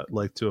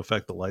 like to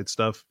affect the light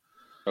stuff.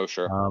 Oh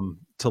sure.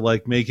 To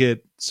like make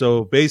it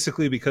so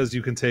basically because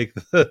you can take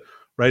the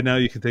right now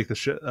you can take the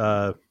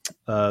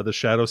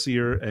Shadow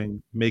Seer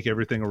and make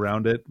everything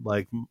around it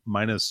like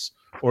minus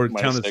or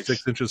Minus count it 6.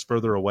 6 inches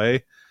further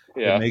away.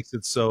 Yeah. It makes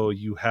it so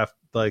you have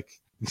like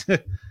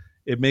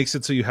it makes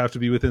it so you have to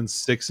be within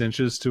 6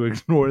 inches to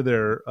ignore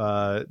their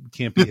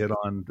can't be hit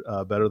on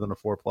better than a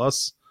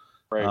 4+,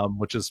 Right.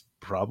 which is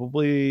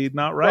probably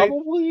not right.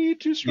 Probably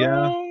too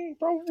strong.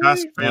 Probably.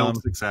 Task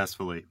failed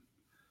successfully.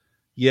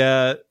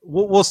 Yeah,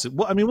 we'll see.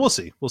 Well, I mean, we'll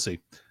see. We'll see.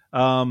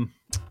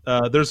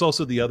 There's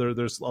also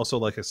there's also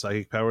like a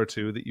psychic power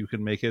too that you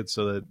can make it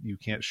so that you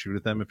can't shoot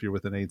at them if you're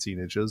within 18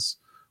 inches,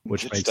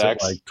 which It makes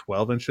stacks. it like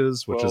 12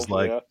 inches, which 12, is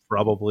like yeah.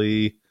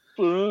 probably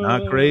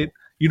not great.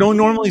 You don't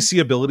normally see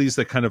abilities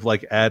that kind of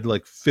like add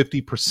like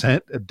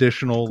 50%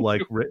 additional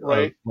like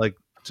Right. like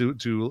to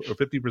or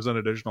 50%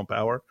 additional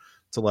power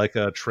to like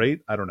a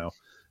trait. I don't know.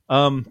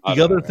 I The don't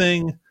other know.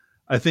 thing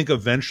I think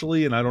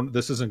eventually, and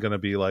this isn't going to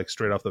be like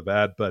straight off the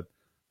bat, but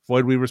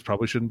Void Weavers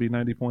probably shouldn't be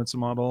 90 points a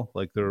model.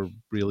 Like they're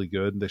really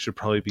good. They should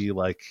probably be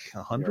like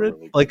 100. really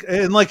good. Like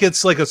and like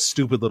it's like a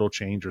stupid little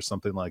change or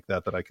something like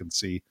that I can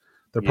see.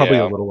 They're probably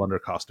Yeah. a little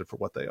undercosted for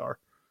what they are.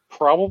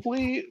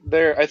 Probably.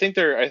 I think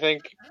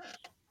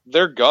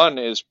their gun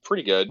is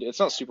pretty good. It's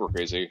not super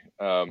crazy.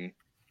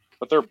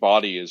 But their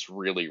body is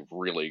really,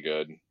 really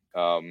good.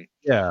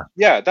 Yeah.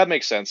 Yeah, that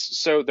makes sense.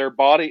 So their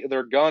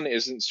gun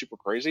isn't super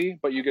crazy,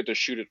 but you get to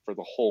shoot it for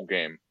the whole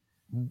game.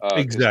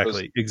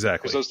 Exactly.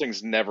 Because those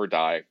things never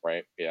die,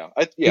 right? Yeah.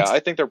 It's- I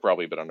think they're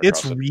probably a bit undercosted.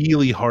 It's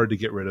really hard to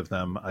get rid of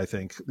them, I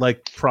think.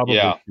 Like probably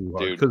Yeah, too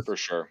hard. dude, 'Cause for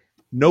sure.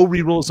 no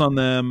rerolls on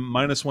them,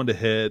 -1 to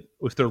hit.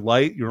 If they're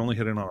light, you're only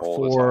hitting on a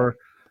All the 4.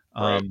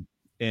 Right.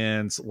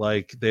 And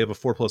like they have a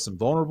 4+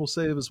 invulnerable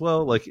save as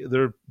well. Like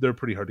they're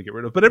pretty hard to get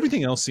rid of. But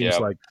everything else seems Yeah.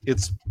 like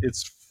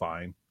it's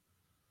fine.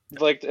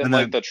 Like And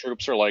like then- the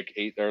troops are like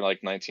 8. They're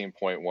like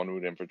 19.1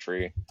 wound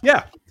infantry.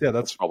 Yeah, That's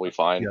that's probably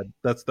fine. yeah,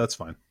 that's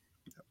fine.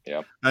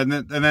 And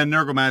then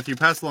Nurgle Matthew,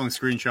 pass along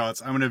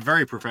screenshots. I'm going to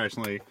very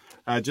professionally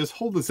just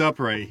hold this up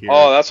right here.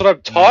 Oh, that's what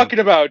I'm talking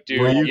about, dude.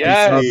 Where you can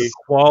Yes. see- The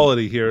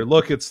quality here.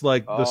 Look, it's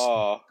like this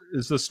Oh,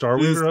 is the Star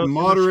This Weaver hosting the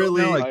show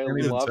moderately- now? I can't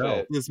even love tell.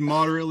 it. This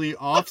moderately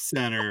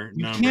off-center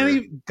You number. can't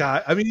even.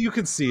 God, I mean, you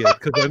can see it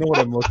because I know what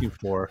I'm looking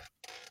for.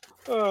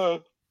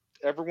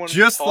 everyone.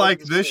 Just calling like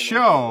this stream.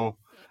 show,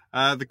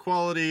 the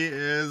quality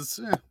is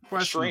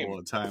questionable Extreme.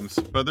 at times,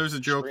 but there's a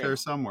joke Extreme. there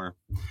somewhere.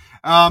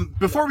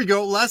 Before we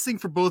go, last thing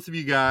for both of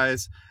you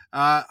guys,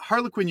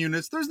 Harlequin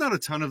units. There's not a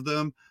ton of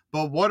them,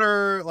 but what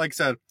are, like I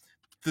said,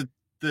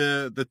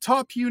 the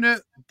top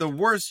unit, the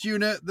worst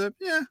unit,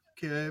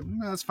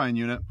 that's fine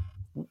unit.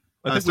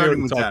 I think we starting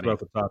already with talked Daddy. about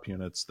the top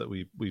units that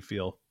we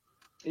feel.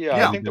 Yeah,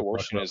 Yeah. I think the We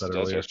worst talked one is about the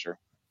that earlier. Death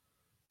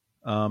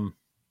Jester.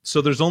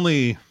 So there's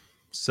only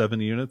 7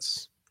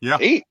 units.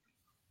 8.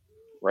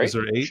 Right? Is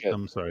there 8? Shit.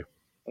 I'm sorry.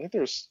 I think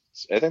there's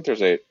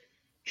 8.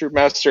 Troop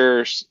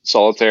Master,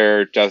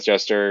 Solitaire, Death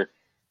Jester,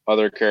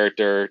 other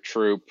character,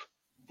 Troop,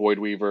 Void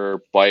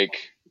Weaver, Bike.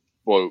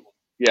 Whoa,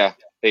 yeah,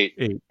 8.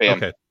 8. Bam.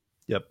 Okay.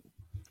 Yep.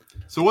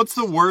 So what's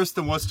the worst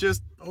and what's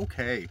just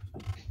okay?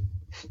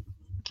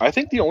 I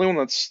think the only one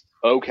that's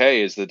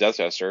okay is the Death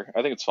Jester.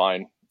 I think it's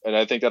fine, and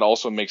I think that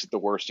also makes it the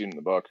worst unit in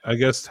the book. I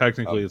guess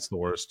technically it's the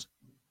worst.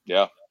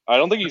 Yeah, I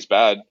don't think he's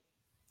bad.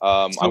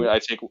 I So- mean, I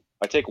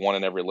take one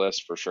in every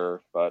list for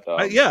sure, but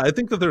Yeah, I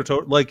think that they're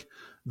like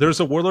there's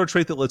a warlord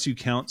trait that lets you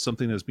count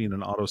something as being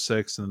an auto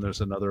 6, and then there's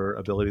another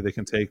ability they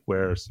can take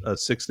where a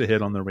 6 to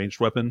hit on the ranged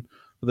weapon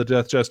for the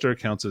Death Jester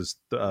counts as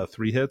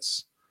 3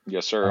 hits.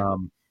 yes, sir.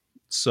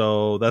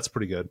 So that's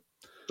pretty good.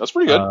 That's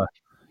pretty good.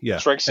 Yeah,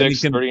 Strength And you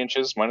 6, can- 30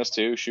 inches,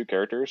 -2, shoot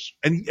characters.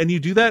 and you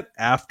do that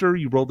after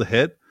you roll the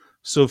hit.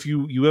 So if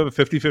you have a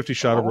 50-50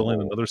 shot of rolling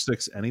Oh. another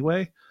 6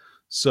 anyway.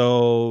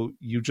 So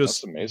you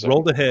just That's amazing.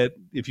 roll the hit.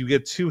 If you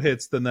get 2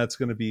 hits, then that's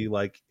going to be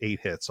like 8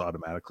 hits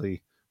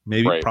automatically.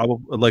 Maybe Right.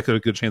 probably like a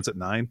good chance at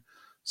 9.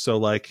 So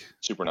like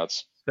Super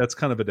nuts. that's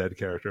kind of a dead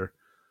character,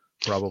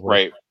 probably.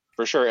 Right,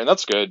 for sure, and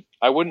that's good.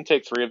 I wouldn't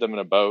take 3 of them in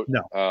a boat.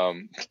 No.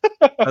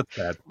 That's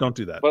bad. Don't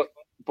do that.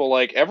 But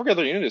like every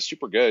other unit is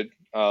super good.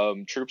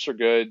 Troops are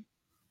good.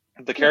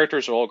 The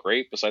characters are all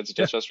great. Besides the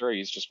Death Jester,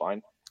 he's just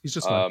fine. He's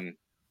just fine.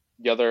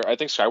 The other, I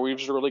think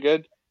Skyweavers are really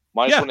good.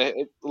 -1 Yeah. to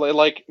hit.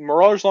 Like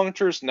Marauders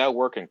Launchers now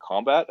work in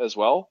combat as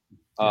well.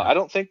 Yeah. I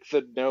don't think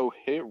the no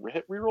hit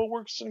reroll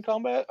works in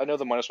combat. I know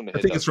the -1 to hit.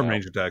 I think does it's from now.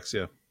 range attacks.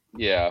 Yeah.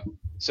 Yeah.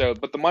 So,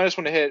 but the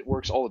 -1 to hit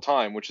works all the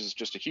time, which is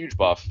just a huge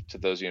buff to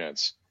those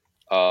units.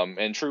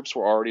 And troops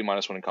were already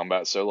 -1 in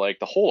combat, so like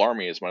the whole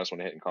army is -1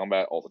 to hit in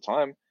combat all the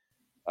time.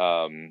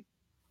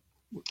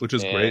 Which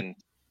is great. And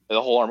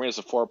The whole army is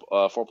a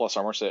 4+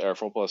 armor set, or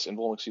 4+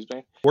 invuln, excuse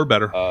me. Or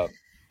better.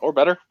 Or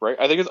better, right?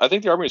 I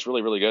think the army is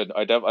really, really good.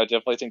 I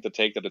definitely think the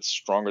take that it's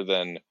stronger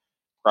than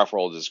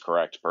Craftworld is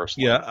correct,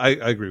 personally. Yeah, I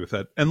agree with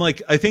that. And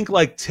like I think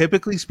like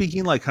typically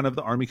speaking, like kind of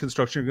the army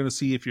construction you're going to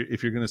see if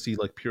you're going to see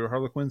like pure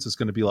Harlequins, it's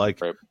going to be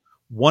like Right.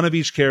 one of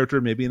each character,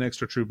 maybe an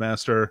extra troop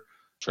master,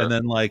 Sure. and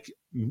then like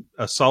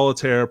a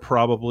solitaire,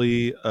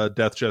 probably a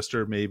death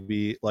jester,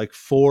 maybe like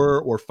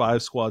 4 or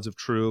 5 squads of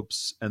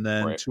troops, and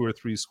then Right. 2 or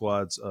 3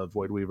 squads of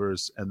void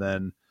weavers, and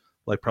then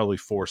like probably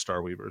 4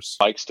 star weavers.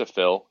 Bikes to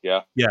fill,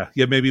 yeah. Yeah,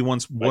 maybe one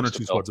or to 2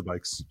 fill. squads of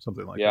bikes,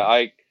 something like Yeah,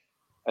 that.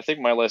 I think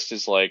my list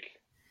is like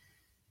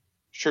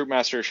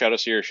Troopmaster,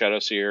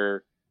 Shadowseer,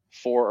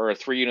 4 or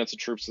 3 units of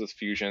troops with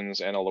fusions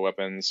and all the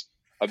weapons,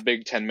 a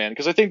big 10-man,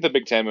 because I think the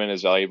big 10-man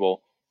is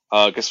valuable.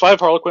 Because 5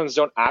 Harlequins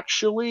don't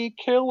actually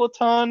kill a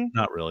ton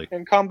Not really.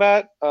 in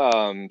combat,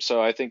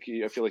 so I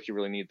feel like you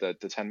really need the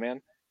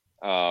 10-man.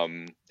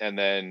 And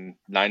then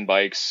 9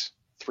 bikes,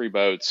 3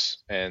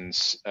 boats, and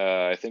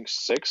I think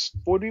 6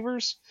 void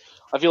weavers.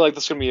 I feel like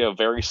this is going to be a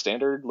very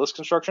standard list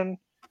construction.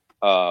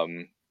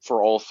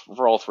 For all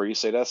 3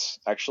 Sedes,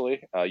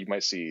 actually, you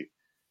might see.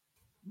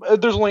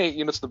 There's only 8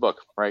 units in the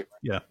book, right?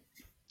 Yeah.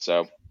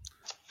 So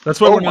That's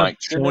why Oh we're not my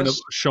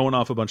goodness. showing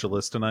off a bunch of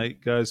lists tonight,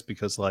 guys,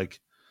 because like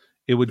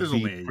it would There's be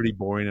only 8. pretty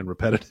boring and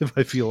repetitive,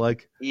 I feel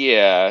like.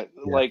 yeah,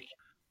 like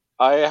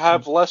I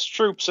have less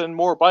troops and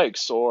more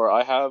bikes, or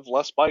I have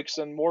less bikes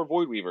and more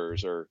void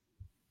weavers, or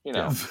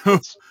it's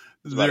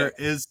about There it.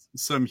 is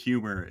some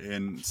humor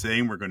in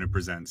saying we're going to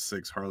present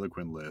 6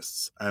 Harlequin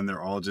lists, and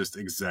they're all just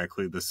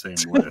exactly the same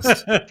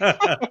list.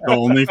 The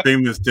only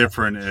thing that's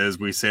different is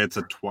we say it's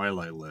a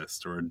Twilight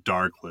list, or a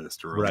Dark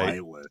list, or a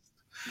Right. Light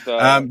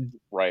list.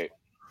 Right.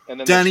 And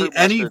then Danny, the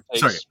Troopmaster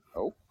takes,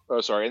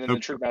 sorry. sorry. And then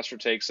Nope. the Troopmaster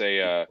takes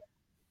a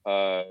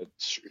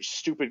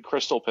stupid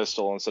crystal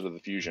pistol instead of the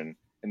fusion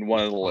in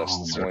one of the lists.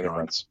 Oh It's the my only God.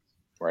 difference.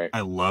 Right.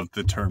 I love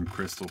the term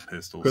Crystal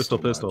Pistol. Crystal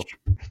so Pistol.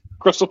 much.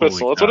 Crystal Holy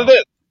pistol. That's cow. what it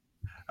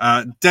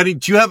is. Danny,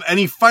 do you have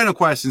any final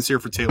questions here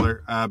for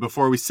Taylor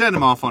before we send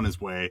him off on his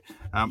way,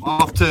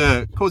 off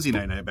to cozy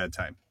night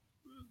bedtime?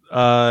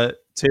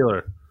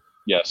 Taylor,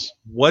 Yes.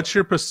 what's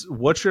your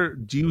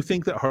do you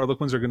think that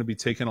Harlequins are going to be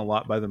taken a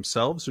lot by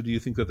themselves, or do you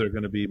think that they're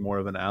going to be more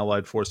of an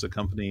allied force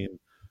accompanying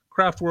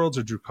Craft Worlds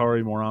or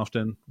Drukhari more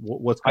often?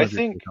 What's kind of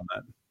your take on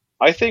that?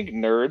 I think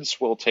nerds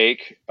will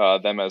take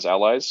them as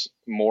allies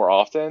more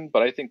often,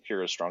 but I think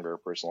Pure is stronger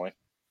personally.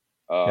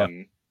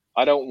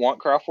 I don't want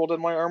Craftworld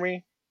in my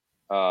army.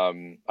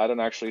 I don't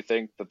actually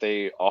think that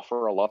they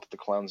offer a lot that the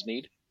clowns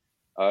need.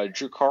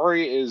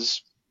 Drukhari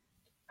is.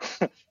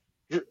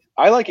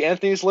 I like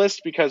Anthony's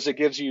list because it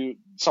gives you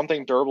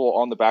something durable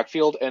on the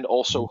backfield and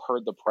also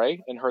Herd the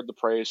Prey, and Herd the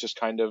Prey is just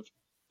kind of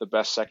the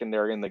best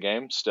secondary in the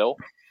game still.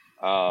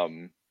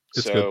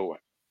 It's So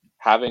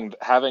having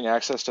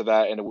access to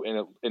that in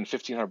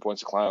 1,500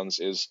 points of clowns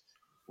is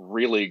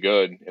really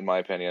good in my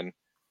opinion.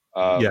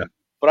 Yeah.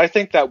 But I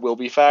think that will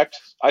be fact.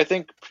 I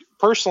think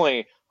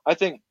personally, I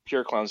think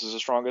Pure Clowns is the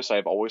strongest.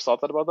 I've always thought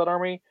that about that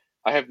army.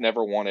 I have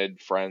never wanted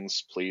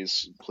friends.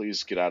 Please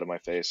get out of my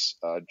face.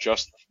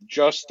 Just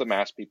the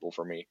mass people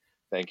for me.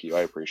 Thank you. I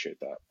appreciate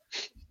that.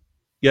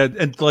 Yeah,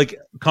 and like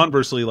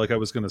conversely, like I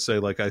was going to say,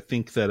 like I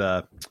think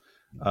that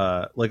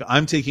like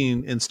I'm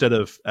taking, instead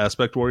of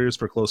aspect warriors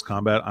for close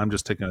combat, I'm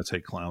just going to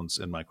take clowns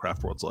in my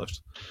Craft Worlds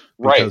list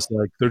because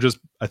like they're just,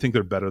 I think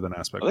they're better than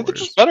aspect I think warriors.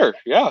 they're just better.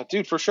 Yeah,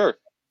 dude, for sure.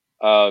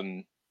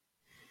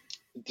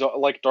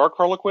 Like Dark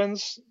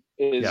Harlequins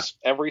is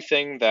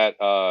everything that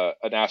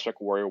an aspect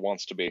warrior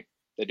wants to be.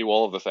 They do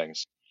all of the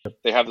things.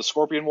 They have the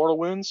Scorpion mortal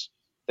wounds.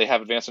 They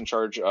have advance in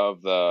charge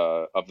of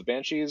the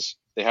Banshees.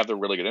 They have the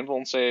really good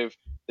invuln save.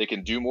 They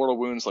can do mortal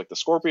wounds like the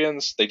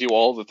Scorpions. They do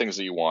all of the things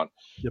that you want.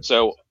 Yep.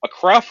 So a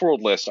Craft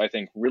World list, I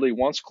think, really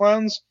wants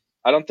clowns.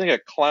 I don't think a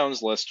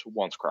clowns list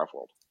wants Craft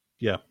World.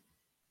 Yeah,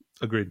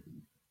 agreed.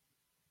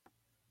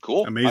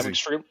 Cool. Amazing.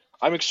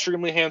 I'm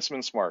extremely handsome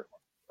and smart.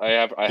 I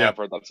have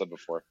heard that said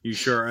before. You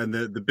sure? And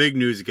the big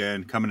news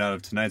again coming out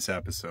of tonight's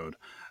episode,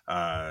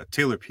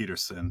 Taylor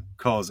Peterson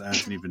calls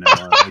Anthony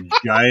Vanilla a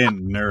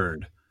giant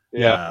nerd. Yeah,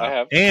 Yeah. I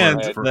have.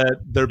 And For- that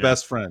they're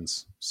best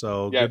friends.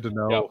 So Yeah, good to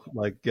know. yeah.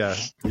 Like, yeah.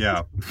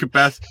 Yeah,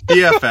 best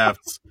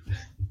BFFs,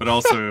 but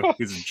also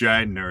he's a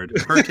giant nerd.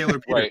 Per Taylor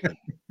Peterson.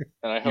 Right.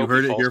 And I hope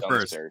heard he it falls here down the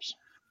first. stairs.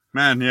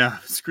 Man, yeah,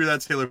 screw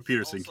that Taylor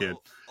Peterson kid.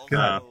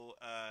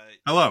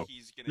 Hello.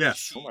 He's gonna Yes.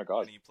 cheat Oh my God.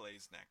 when he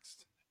plays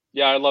next.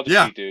 Yeah, I love to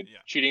Yeah. cheat, dude. Yeah.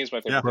 Cheating is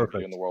my favorite Yeah. thing to Perfect.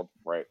 do in the world.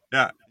 Right.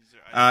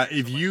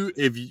 If you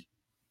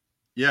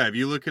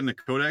look in the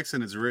codex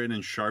and it's written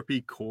in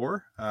Sharpie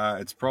core,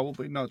 it's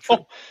probably not true.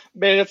 Oh,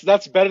 man,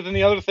 that's better than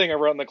the other thing I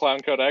wrote in the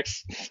Clown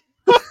Codex.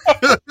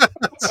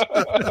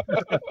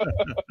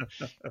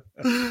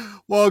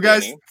 Well,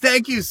 guys, Danny.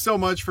 thank you so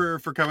much for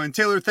coming.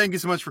 Taylor, thank you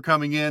so much for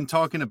coming in,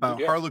 talking about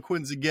Yeah.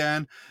 Harlequins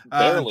again.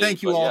 Barely,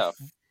 Thank you but all.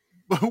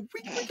 yeah. but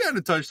we kind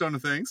of touched on the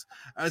things.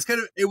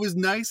 It was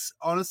nice,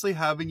 honestly,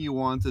 having you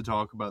on to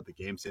talk about the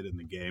game state in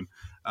the game,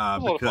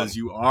 because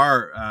you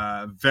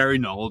are very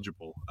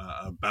knowledgeable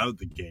about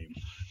the game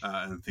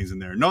and things in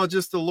there. Not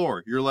just the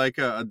lore. You're like,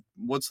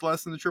 what's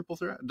less than a triple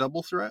threat,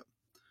 double threat?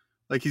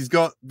 Like he's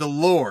got the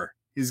lore,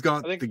 he's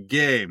got the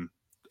game.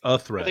 A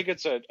threat. I think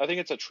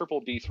it's a triple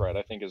D threat.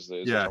 I think is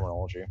the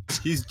terminology.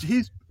 He's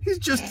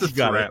just a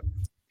threat.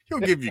 He'll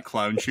give you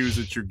clown shoes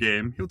at your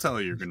game. He'll tell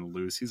you you're going to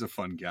lose. He's a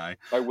fun guy.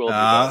 I will do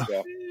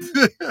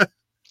that.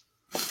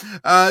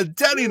 Yeah.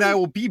 Danny and I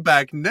will be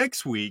back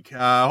next week.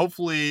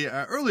 Hopefully,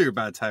 earlier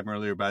bad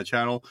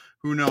channel.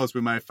 Who knows?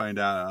 We might find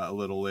out a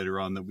little later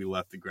on that we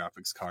left the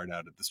graphics card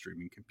out at the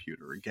streaming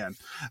computer again.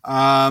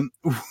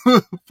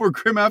 For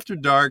Grim After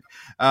Dark,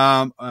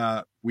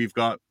 we've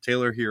got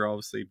Taylor here,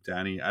 obviously.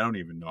 Danny, I don't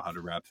even know how to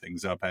wrap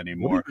things up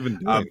anymore.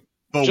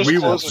 But just we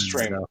close will the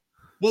stream.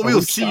 Well,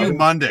 we'll see you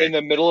Monday. In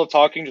the middle of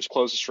talking, just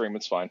close the stream.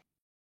 It's fine.